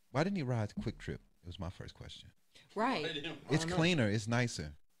 Why didn't he ride Quick Trip? It was my first question. Right. It's cleaner. It's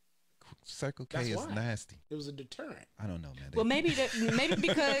nicer. Circle K is nasty. It was a deterrent. I don't know, man. Well, maybe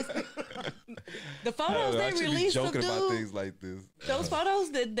because the photos they released of joking dude, about things like this. those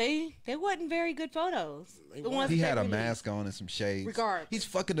photos that they wasn't very good photos. The ones He that had a released. mask on and some shades. Regardless. He's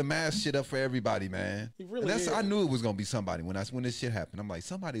fucking the mask shit up for everybody, man. He really And that's is. I knew it was gonna be somebody when this shit happened. I'm like,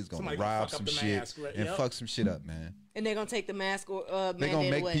 somebody's gonna Somebody rob fuck up some the shit mask, right? and Yep. fuck some shit up, man. And they're gonna take the mask or They're mandate gonna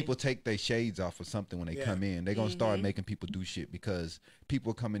make away. people take their shades off or something when they come in. They're gonna start making people do shit because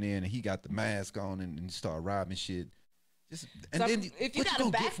people coming in and he got the mask on and start robbing shit. Just and So then if you what got you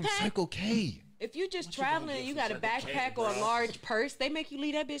a gonna get from backpack- Circle K? If you just traveling and you got a Circle K, backpack or a bro? large purse, they make you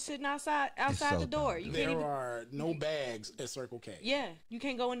leave that bitch sitting outside so the door. dumb. You can't There even. are no bags at Circle K. Yeah, you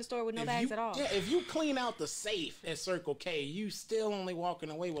can't go in the store with no bags at all. Yeah, if you clean out the safe at Circle K, you still only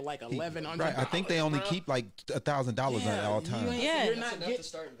walking away with like $1,100. Right, I think they only keep like $1,000 at all times. Yeah. You're That's not enough get, to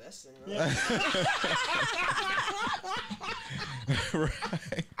start investing. Right?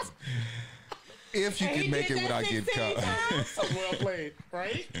 Right. If you He can make did it that without getting 16 caught. times. well played,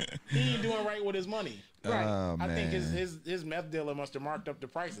 right? He ain't doing right with his money. Right. Oh, I think man. his meth dealer must have marked up the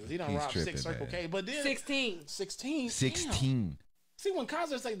prices. He done He's robbed tripping, 6 Circle man. K, but then 16. 16. 16. Damn. See, when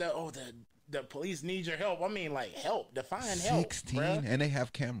Cosner say that, the police need your help. I mean, like help, define help, 16, bruh. and they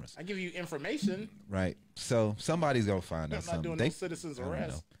have cameras. I give you information. Right. So somebody's gonna find out I'm not something. doing no citizen's I don't arrest.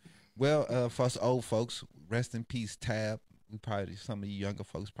 know. Well, for us old folks, rest in peace, Tab. We probably some of you younger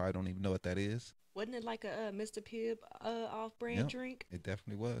folks probably don't even know what that is. Wasn't it like a Mr. Pibb off-brand Yep. drink? It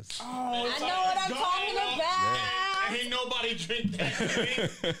definitely was. Oh, I know what I'm talking about. Ain't nobody drink that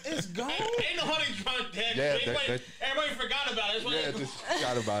drink. it's gone. Ain't nobody drunk that Yeah, drink. that- Everybody forgot about it. It's Yeah, like- just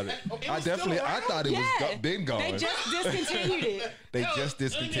forgot about it. I was still definitely, I around? thought it was Yeah. been gone. They just discontinued it. They just They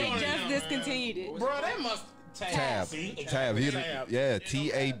discontinued. it. just discontinued it. Bro, that must Tab, See? Tab, yeah,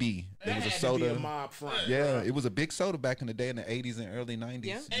 TAB. It That was a had to be soda. a mob front. Yeah, it was a big soda back in the day in the 80s and early 90s.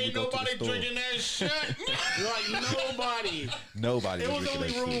 Yeah. You Ain't would go to the nobody store. drinking that shit. Like nobody. Nobody It was was drinking only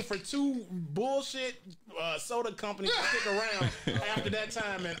that room shit. for 2 bullshit soda companies to stick around after that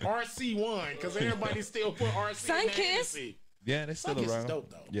time, and RC won because everybody still put RC in Sunkist. the Hennessy. Yeah, they're still Sunkist is around.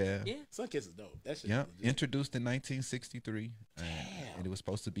 dope, though. Yeah. Yeah. Sunkist is dope. That shit. Yeah, is legit. introduced in 1963, and it was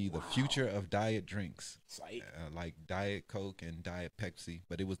supposed to be the future of diet drinks, Psych. like Diet Coke and Diet Pepsi.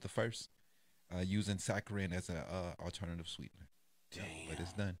 But it was the first using saccharin as an alternative sweetener. Damn. But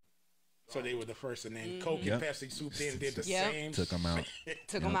it's done. So they were the first, and then Coke Yep. and Pepsi swooped in and did the Yep. same. Took them out.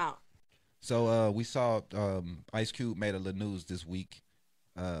 Took them out. So we saw Ice Cube made a little news this week.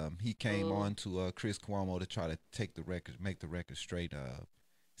 He came on to Chris Cuomo to try to make the record straight,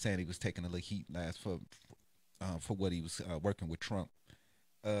 saying he was taking a little heat last for what he was working with Trump.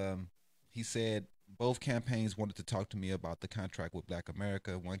 He said both campaigns wanted to talk to me about the contract with Black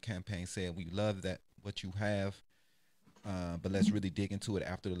America. One campaign said we love that what you have, but let's really dig into it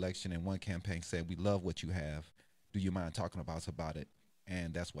after the election. And one campaign said we love what you have. Do you mind talking about it?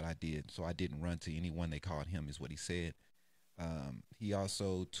 And that's what I did. So I didn't run to anyone. They called him, is what he said. He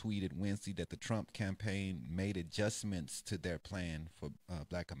also tweeted Wednesday that the Trump campaign made adjustments to their plan for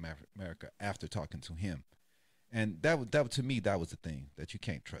Black America after talking to him. And that to me, that was the thing, that you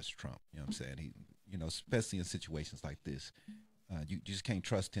can't trust Trump. You know what I'm saying? He, especially in situations like this, you just can't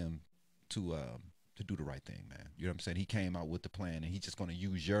trust him to do the right thing, man. You know what I'm saying? He came out with the plan, and he's just going to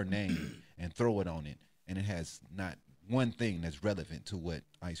use your name and throw it on it, and it has not one thing that's relevant to what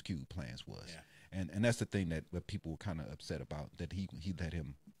Ice Cube plans was. Yeah. And that's the thing that what people were kind of upset about, that he let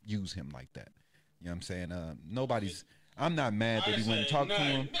him use him like that. You know what I'm saying? I'm not mad that he went and talked to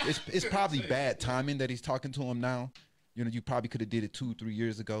him. It's probably bad timing that he's talking to him now. You probably could have did it 2-3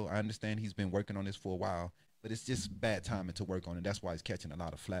 years ago. I understand he's been working on this for a while, but it's just bad timing to work on it. That's why he's catching a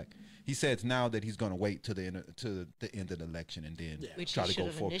lot of flack. He says now that he's going to wait to the end of the election and then Which try he to go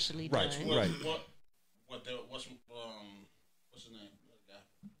should have for initially right, done. right. What's his name? That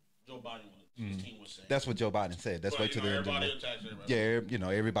guy, Joe Biden. His team was saying. That's what Joe Biden said. That's wait to the end of the everybody election. attacks everybody.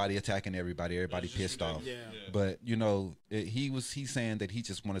 Yeah, everybody attacking everybody. Everybody It's just pissed off. ridiculous. But he's saying that he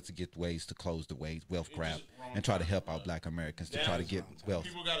just wanted to get ways to close the wealth grab just wrong and try to time, help out Black Americans to That try to is get wealth.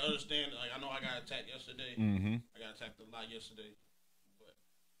 People got to understand. Like, I know I got attacked yesterday. Mm-hmm. I got attacked a lot yesterday, but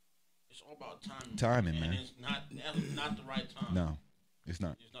it's all about timing. Timing, and man. It's not the right time. No, it's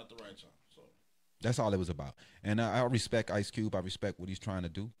not. It's not the right time. So That's all it was about. And I respect Ice Cube. I respect what he's trying to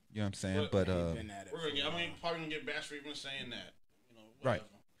do. You know what I'm saying? But Been at it we're for gonna get. a while. Probably gonna get bashed for even saying that. Right.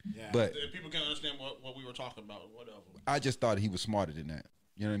 Whatever. Yeah. but If people can understand what we were talking about, whatever. I just thought he was smarter than that.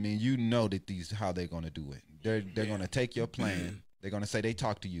 You You know what I mean? You know that how they're gonna do it. They're gonna take your plan. They're gonna say they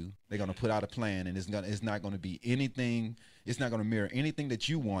talk to you. They're gonna put out a plan, and it's not gonna be anything. It's not gonna mirror anything that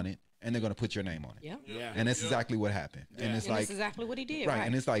you wanted, and they're gonna put your name on it. Yeah. And that's exactly what happened. And it's And like that's exactly what he did. right. Right.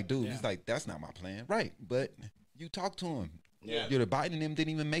 And it's like, dude, it's like that's not my plan, right? But you talked to him. Yeah. You know, Biden and them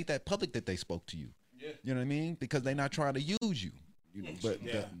didn't even make that public that they spoke to you. Yeah. You know what I mean? Because they're not trying to use you. You know, but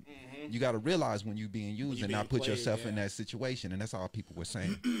you got to realize when you're being used and not put yourself in that situation, and that's all people were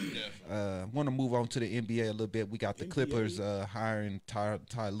saying. Want to move on to the NBA a little bit. We got the Clippers hiring Ty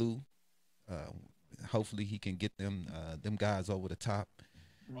Lue. Hopefully, he can get them guys over the top.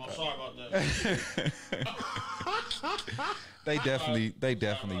 Oh, sorry about that. They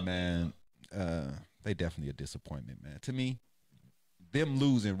definitely, man. They definitely a disappointment, man. To me, them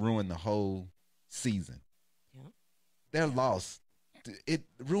losing ruined the whole season. Yeah. Their loss, it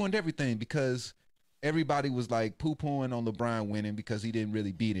ruined everything because everybody was like poo-pooing on LeBron winning because he didn't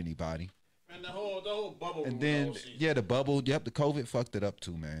really beat anybody. And the whole bubble. And then the bubble. Yep, the COVID fucked it up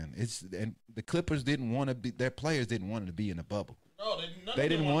too, man. And the Clippers didn't want to be. Their players didn't want to be in the bubble. No, they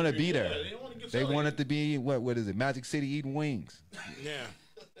didn't want to be there. They didn't want to get They wanted to be what is it? Magic City eating wings. Yeah.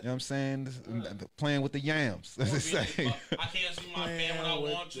 You know what I'm saying? Playing with the yams. I can't see my fan when I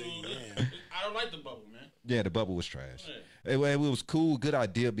want to. I don't like the bubble, man. Yeah, the bubble was trash. It was cool, good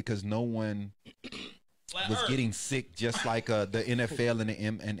idea because no one was getting sick, just like the NFL and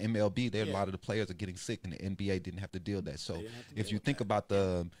MLB. A lot of the players are getting sick, and the NBA didn't have to deal with that. So if you think about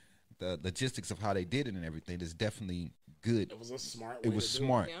the logistics of how they did it and everything, it's definitely good. It was a smart. It was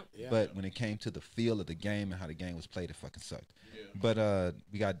smart, Yeah. but when it came to the feel of the game and how the game was played, it fucking sucked. But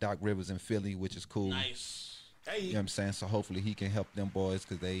we got Doc Rivers in Philly, which is cool. Nice. Hey. You know what I'm saying? So hopefully he can help them boys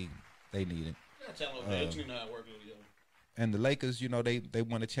because they need it. Tell them they know how to work with each other. And the Lakers, you know, they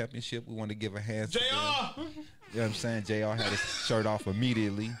won a championship. We want to give a hand to them. JR! You know what I'm saying? JR had his shirt off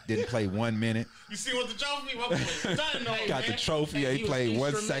immediately. Didn't play 1 minute. You see what the trophy? My boy, Got the trophy. He played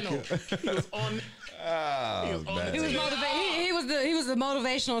 1 second. He was on. Oh, man. He was he was the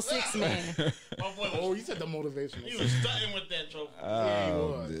motivational six man. Oh, you said the motivational. He was stunting with that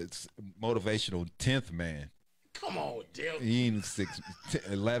trophy. It's motivational 10th man. Come on, Dale. He ain't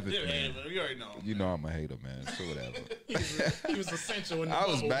 11th Yeah, man. you already know. You know I'm a hater, man. So whatever. He was essential in the I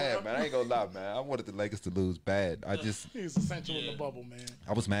bubble. was mad, bro. man. I ain't gonna lie, man. I wanted the Lakers to lose bad. He was essential in the bubble, man.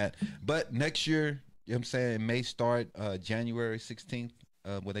 I was mad. But next year, you know what I'm saying, it may start January 16th.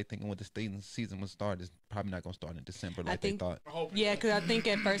 What they thinking when the season will start is probably not gonna start in December like they thought. Yeah, because I think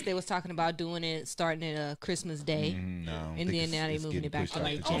at first they was talking about doing it starting at Christmas Day, No, I don't and think then now they it's moving getting it back pushed to out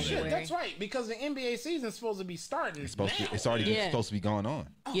like Oh shit, January. that's right. Because the NBA season's supposed to be starting. It's supposed now. to. It's already supposed to be going on.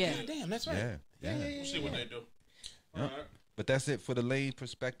 Oh, Yeah. God damn, that's right. Yeah. We'll see what they do. Yep. All right. But that's it for the lead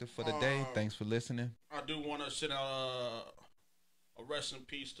perspective for the day. Thanks for listening. I do want to send out a rest in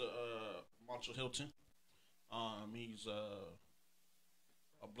peace to Marshall Hilton. He's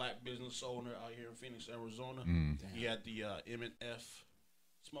a black business owner out here in Phoenix, Arizona. He had the M&F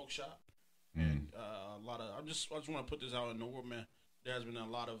smoke shop, and a lot of. I just want to put this out in the world, man. There has been a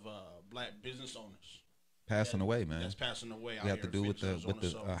lot of black business owners Passing away, man. that's passing away. We have to do with the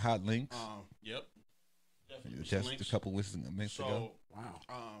hot links. Yep. Definitely Just links. a couple weeks ago. Wow.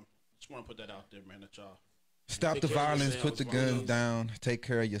 Just want to put that out there, man. That y'all. Stop the Take care of violence. Put the yourselves, guns down. Take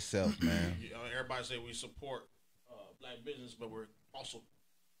care of yourself, man. Everybody say we support black business, but we're also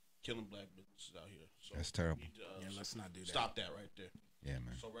killing black businesses out here. So That's terrible. we need to, Let's not do that. Stop that right there. Yeah,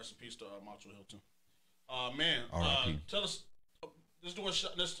 man. So rest in peace to Marshall Hilton. Man, R.I.P. tell us. Let's do let's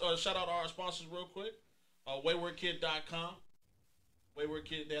shout out our sponsors real quick. WaywardKid.com. Wayward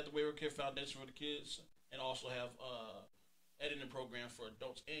Kid. They have the Wayward Kid Foundation for the kids, and also have editing program for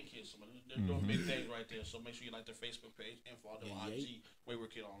adults and kids. So they're doing big things right there. So make sure you like their Facebook page and follow them on IG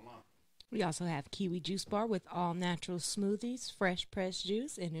Wayward Kid Online. We also have Kiwi Juice Bar with all natural smoothies, fresh pressed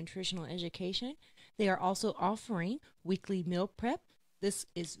juice, and nutritional education. They are also offering weekly meal prep. This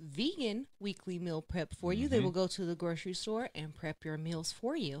is vegan weekly meal prep for you. They will go to the grocery store and prep your meals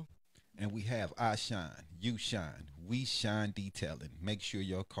for you. And we have I Shine, You Shine, We Shine Detailing. Make sure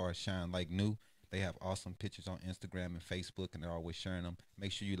your car shine like new. They have awesome pictures on Instagram and Facebook, and they're always sharing them.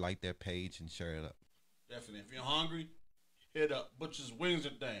 Make sure you like their page and share it up. Definitely. If you're hungry, hit up Butcher's Wings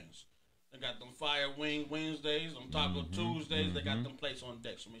and Things. They got them Fire Wing Wednesdays, them Taco Tuesdays. They got them plates on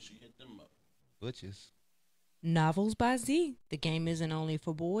deck, so make sure you hit them up. Butchers. Novels by Z. The game isn't only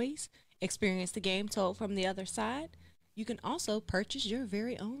for boys. Experience the game told from the other side. You can also purchase your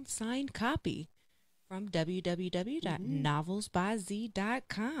very own signed copy from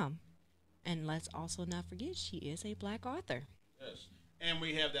www.novelsbyz.com. And let's also not forget, she is a black author. Yes. And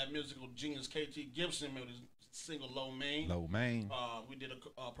we have that musical genius KT Gibson. single Low Main. Low Main. We did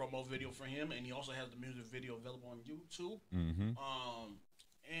a promo video for him, and he also has the music video available on YouTube. Mm-hmm.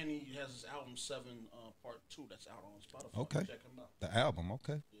 And he has his album 7 Part 2 that's out on Spotify. Okay. Check him out. The album,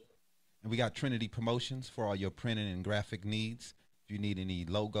 okay. Yeah. And we got Trinity Promotions for all your printing and graphic needs. If you need any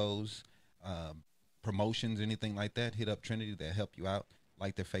logos, promotions, anything like that, hit up Trinity. They'll help you out.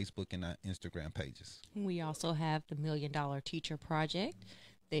 Like their Facebook and Instagram pages. We also have the $1 Million Teacher Project.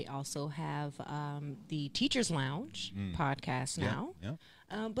 They also have the Teachers Lounge podcast now.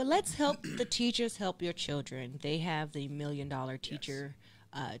 Yeah. But let's help the teachers help your children. They have the $1 Million Teacher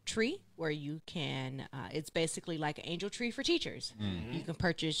tree where you can, it's basically like an angel tree for teachers. You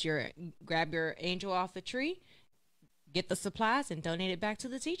can grab your angel off the tree, get the supplies, and donate it back to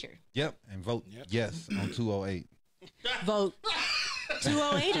the teacher. Yep. And vote yes on 208. Vote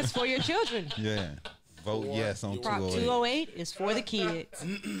 208 is for your children. Yeah. Vote yes on Prop 208. 208 is for the kids.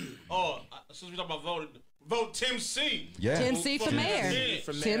 Since we talk about voting, vote Tim C. Yeah. Tim C for mayor.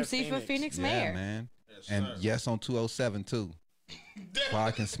 Tim C for Phoenix Yeah, mayor. man. Yes, And sir. yes on 207 too. While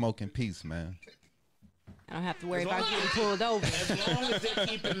I can smoke in peace, man. I don't have to worry about getting pulled over. As long as they're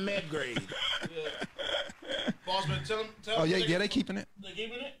keeping med grade. Bossman, tell Oh yeah, they keeping it. They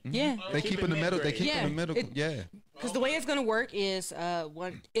keeping it? Yeah. They keeping the middle. They keeping Yeah, the middle. Yeah. Because the way it's going to work is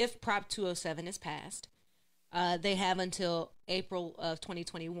if Prop 207 is passed, they have until April of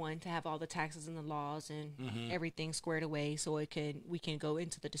 2021 to have all the taxes and the laws and everything squared away, so we can go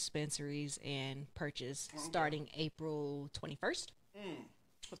into the dispensaries and purchase starting April 21st.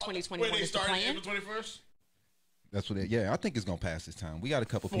 Of 2021 Wait, they is the started plan. April 21st? That's what. I think it's gonna pass this time. We got a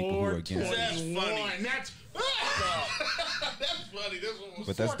couple people who are against it, That's funny. That's That's funny. This one was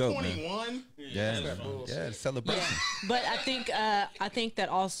but that's dope, man. 421. Yeah, it's celebration. But I think that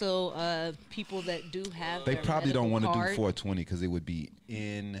also people that do have They their probably don't want medical to do card- 420 because it would be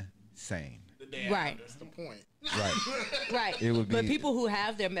insane. the day Right. That's the point. Right. Right. It would But be- people who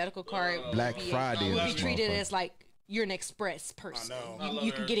have their medical card Black will Friday will in be this treated motherfucker. as like you're an express person. I know.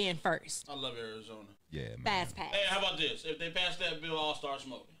 You can get in first. I love Arizona. Yeah, man. Fast pass. Hey, how about this? If they pass that bill, I'll start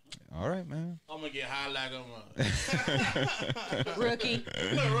smoking. All right, man. I'm gonna get high like I'm Rookie.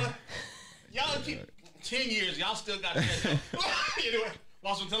 Y'all keep 10 years. Y'all still got that. Anyway,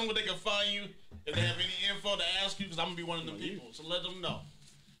 also tell them where they can find you if they have any info to ask you, because I'm gonna be one of them people. So let them know.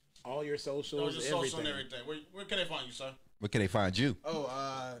 All your socials, Know your social and everything. everything. Where can they find you, sir? Where can they find you?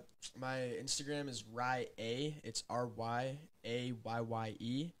 Oh, my Instagram is Rye A. It's RYAYYE.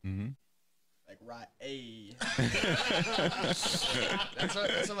 Mm-hmm. Like Rye A.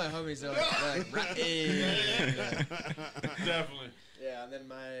 that's what my homies are like Rye A. Definitely. Yeah, and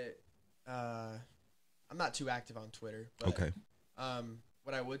then I'm not too active on Twitter. But, Okay.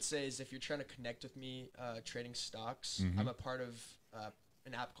 What I would say is if you're trying to connect with me trading stocks, Mhm. I'm a part of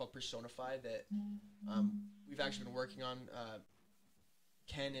an app called Personify that we've actually been working on.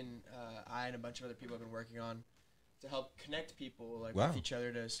 Ken and I and a bunch of other people have been working on to help connect people Wow. with each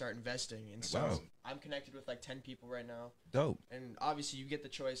other to start investing. And so Wow. I'm connected with like 10 people right now. Dope. And obviously you get the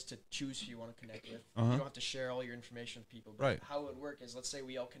choice to choose who you want to connect with. Uh-huh. You don't have to share all your information with people. But Right. how it would work is, let's say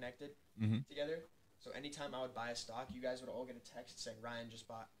we all connected Mm-hmm. together. So anytime I would buy a stock, you guys would all get a text saying Ryan just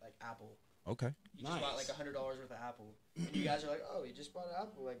bought like Apple. Okay. He just bought Nice. like $100 worth of Apple. And you guys are like, oh, he just bought an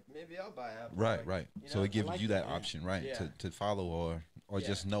Apple. Like maybe I'll buy Apple. Right, Like, right. you So know? it gives like you that, that yeah. option, right, Yeah. to follow or Yeah.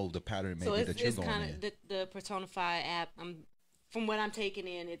 just know the pattern maybe So that you're it's going kind in. of the Personify app. From what I'm taking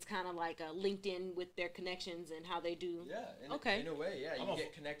in, it's kind of like a LinkedIn with their connections and how they do. Yeah. Okay. In a way, yeah. You I'm a-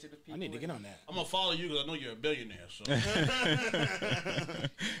 get connected with people. I need to and- get on that. I'm gonna follow you because I know you're a billionaire. So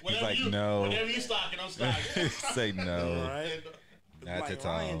He's like, no. Whatever you stocking, I'm stocking. Say no. Right? Not Like at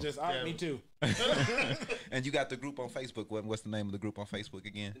all. Ryan just out me too. And you got the group on Facebook. What's the name of the group on Facebook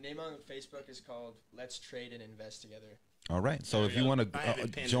again? The name on Facebook is called Let's Trade and Invest Together. All right. So if you want I have to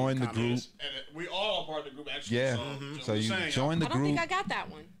it pinned in join the the group, comments. And we all are part of the group, actually. yeah. So, So I'm you saying, join the I don't group. think I got that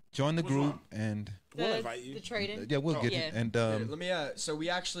one. Join the Which group one? and We'll invite you. The trading. yeah, we'll get Yeah. it. And Let me. So we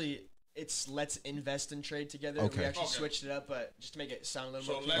actually, it's Let's Invest and Trade Together. Okay. We actually Okay. switched it up, but just to make it sound a little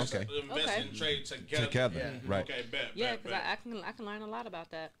So more. let's Okay. invest Okay. and trade together. together, Yeah. right? Okay, bet. Yeah, bet, because bet. I can learn a lot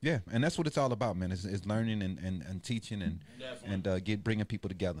about that. Yeah, and that's what it's all about, man. It's learning and teaching and Definitely. bringing people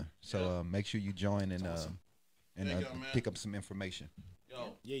together. So Yeah. make sure you join and Thank you, man. pick up some information.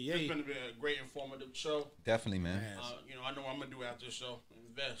 Yo, Yeah. it's been a great informative show. Definitely, man. Man. I know what I'm gonna do after the show.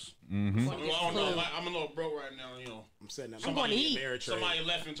 Invest. Mm-hmm. Wanna I get don't know. food. I'm a little broke right now. You know, I'm setting up. I'm gonna eat. Ameritrade. somebody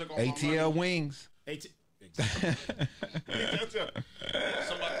left and took all my ATL money. wings. That's it.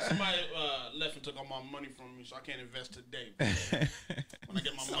 Somebody left and took all my money from me, so I can't invest today. When I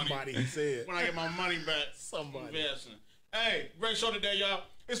get my money, Somebody he said. when I get my money back, Somebody. investing. Hey, great show today, y'all.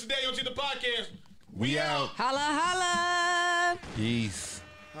 It's the Day OT the podcast. We out. Holla, holla. Peace.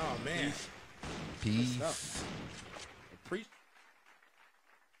 Oh man. Peace.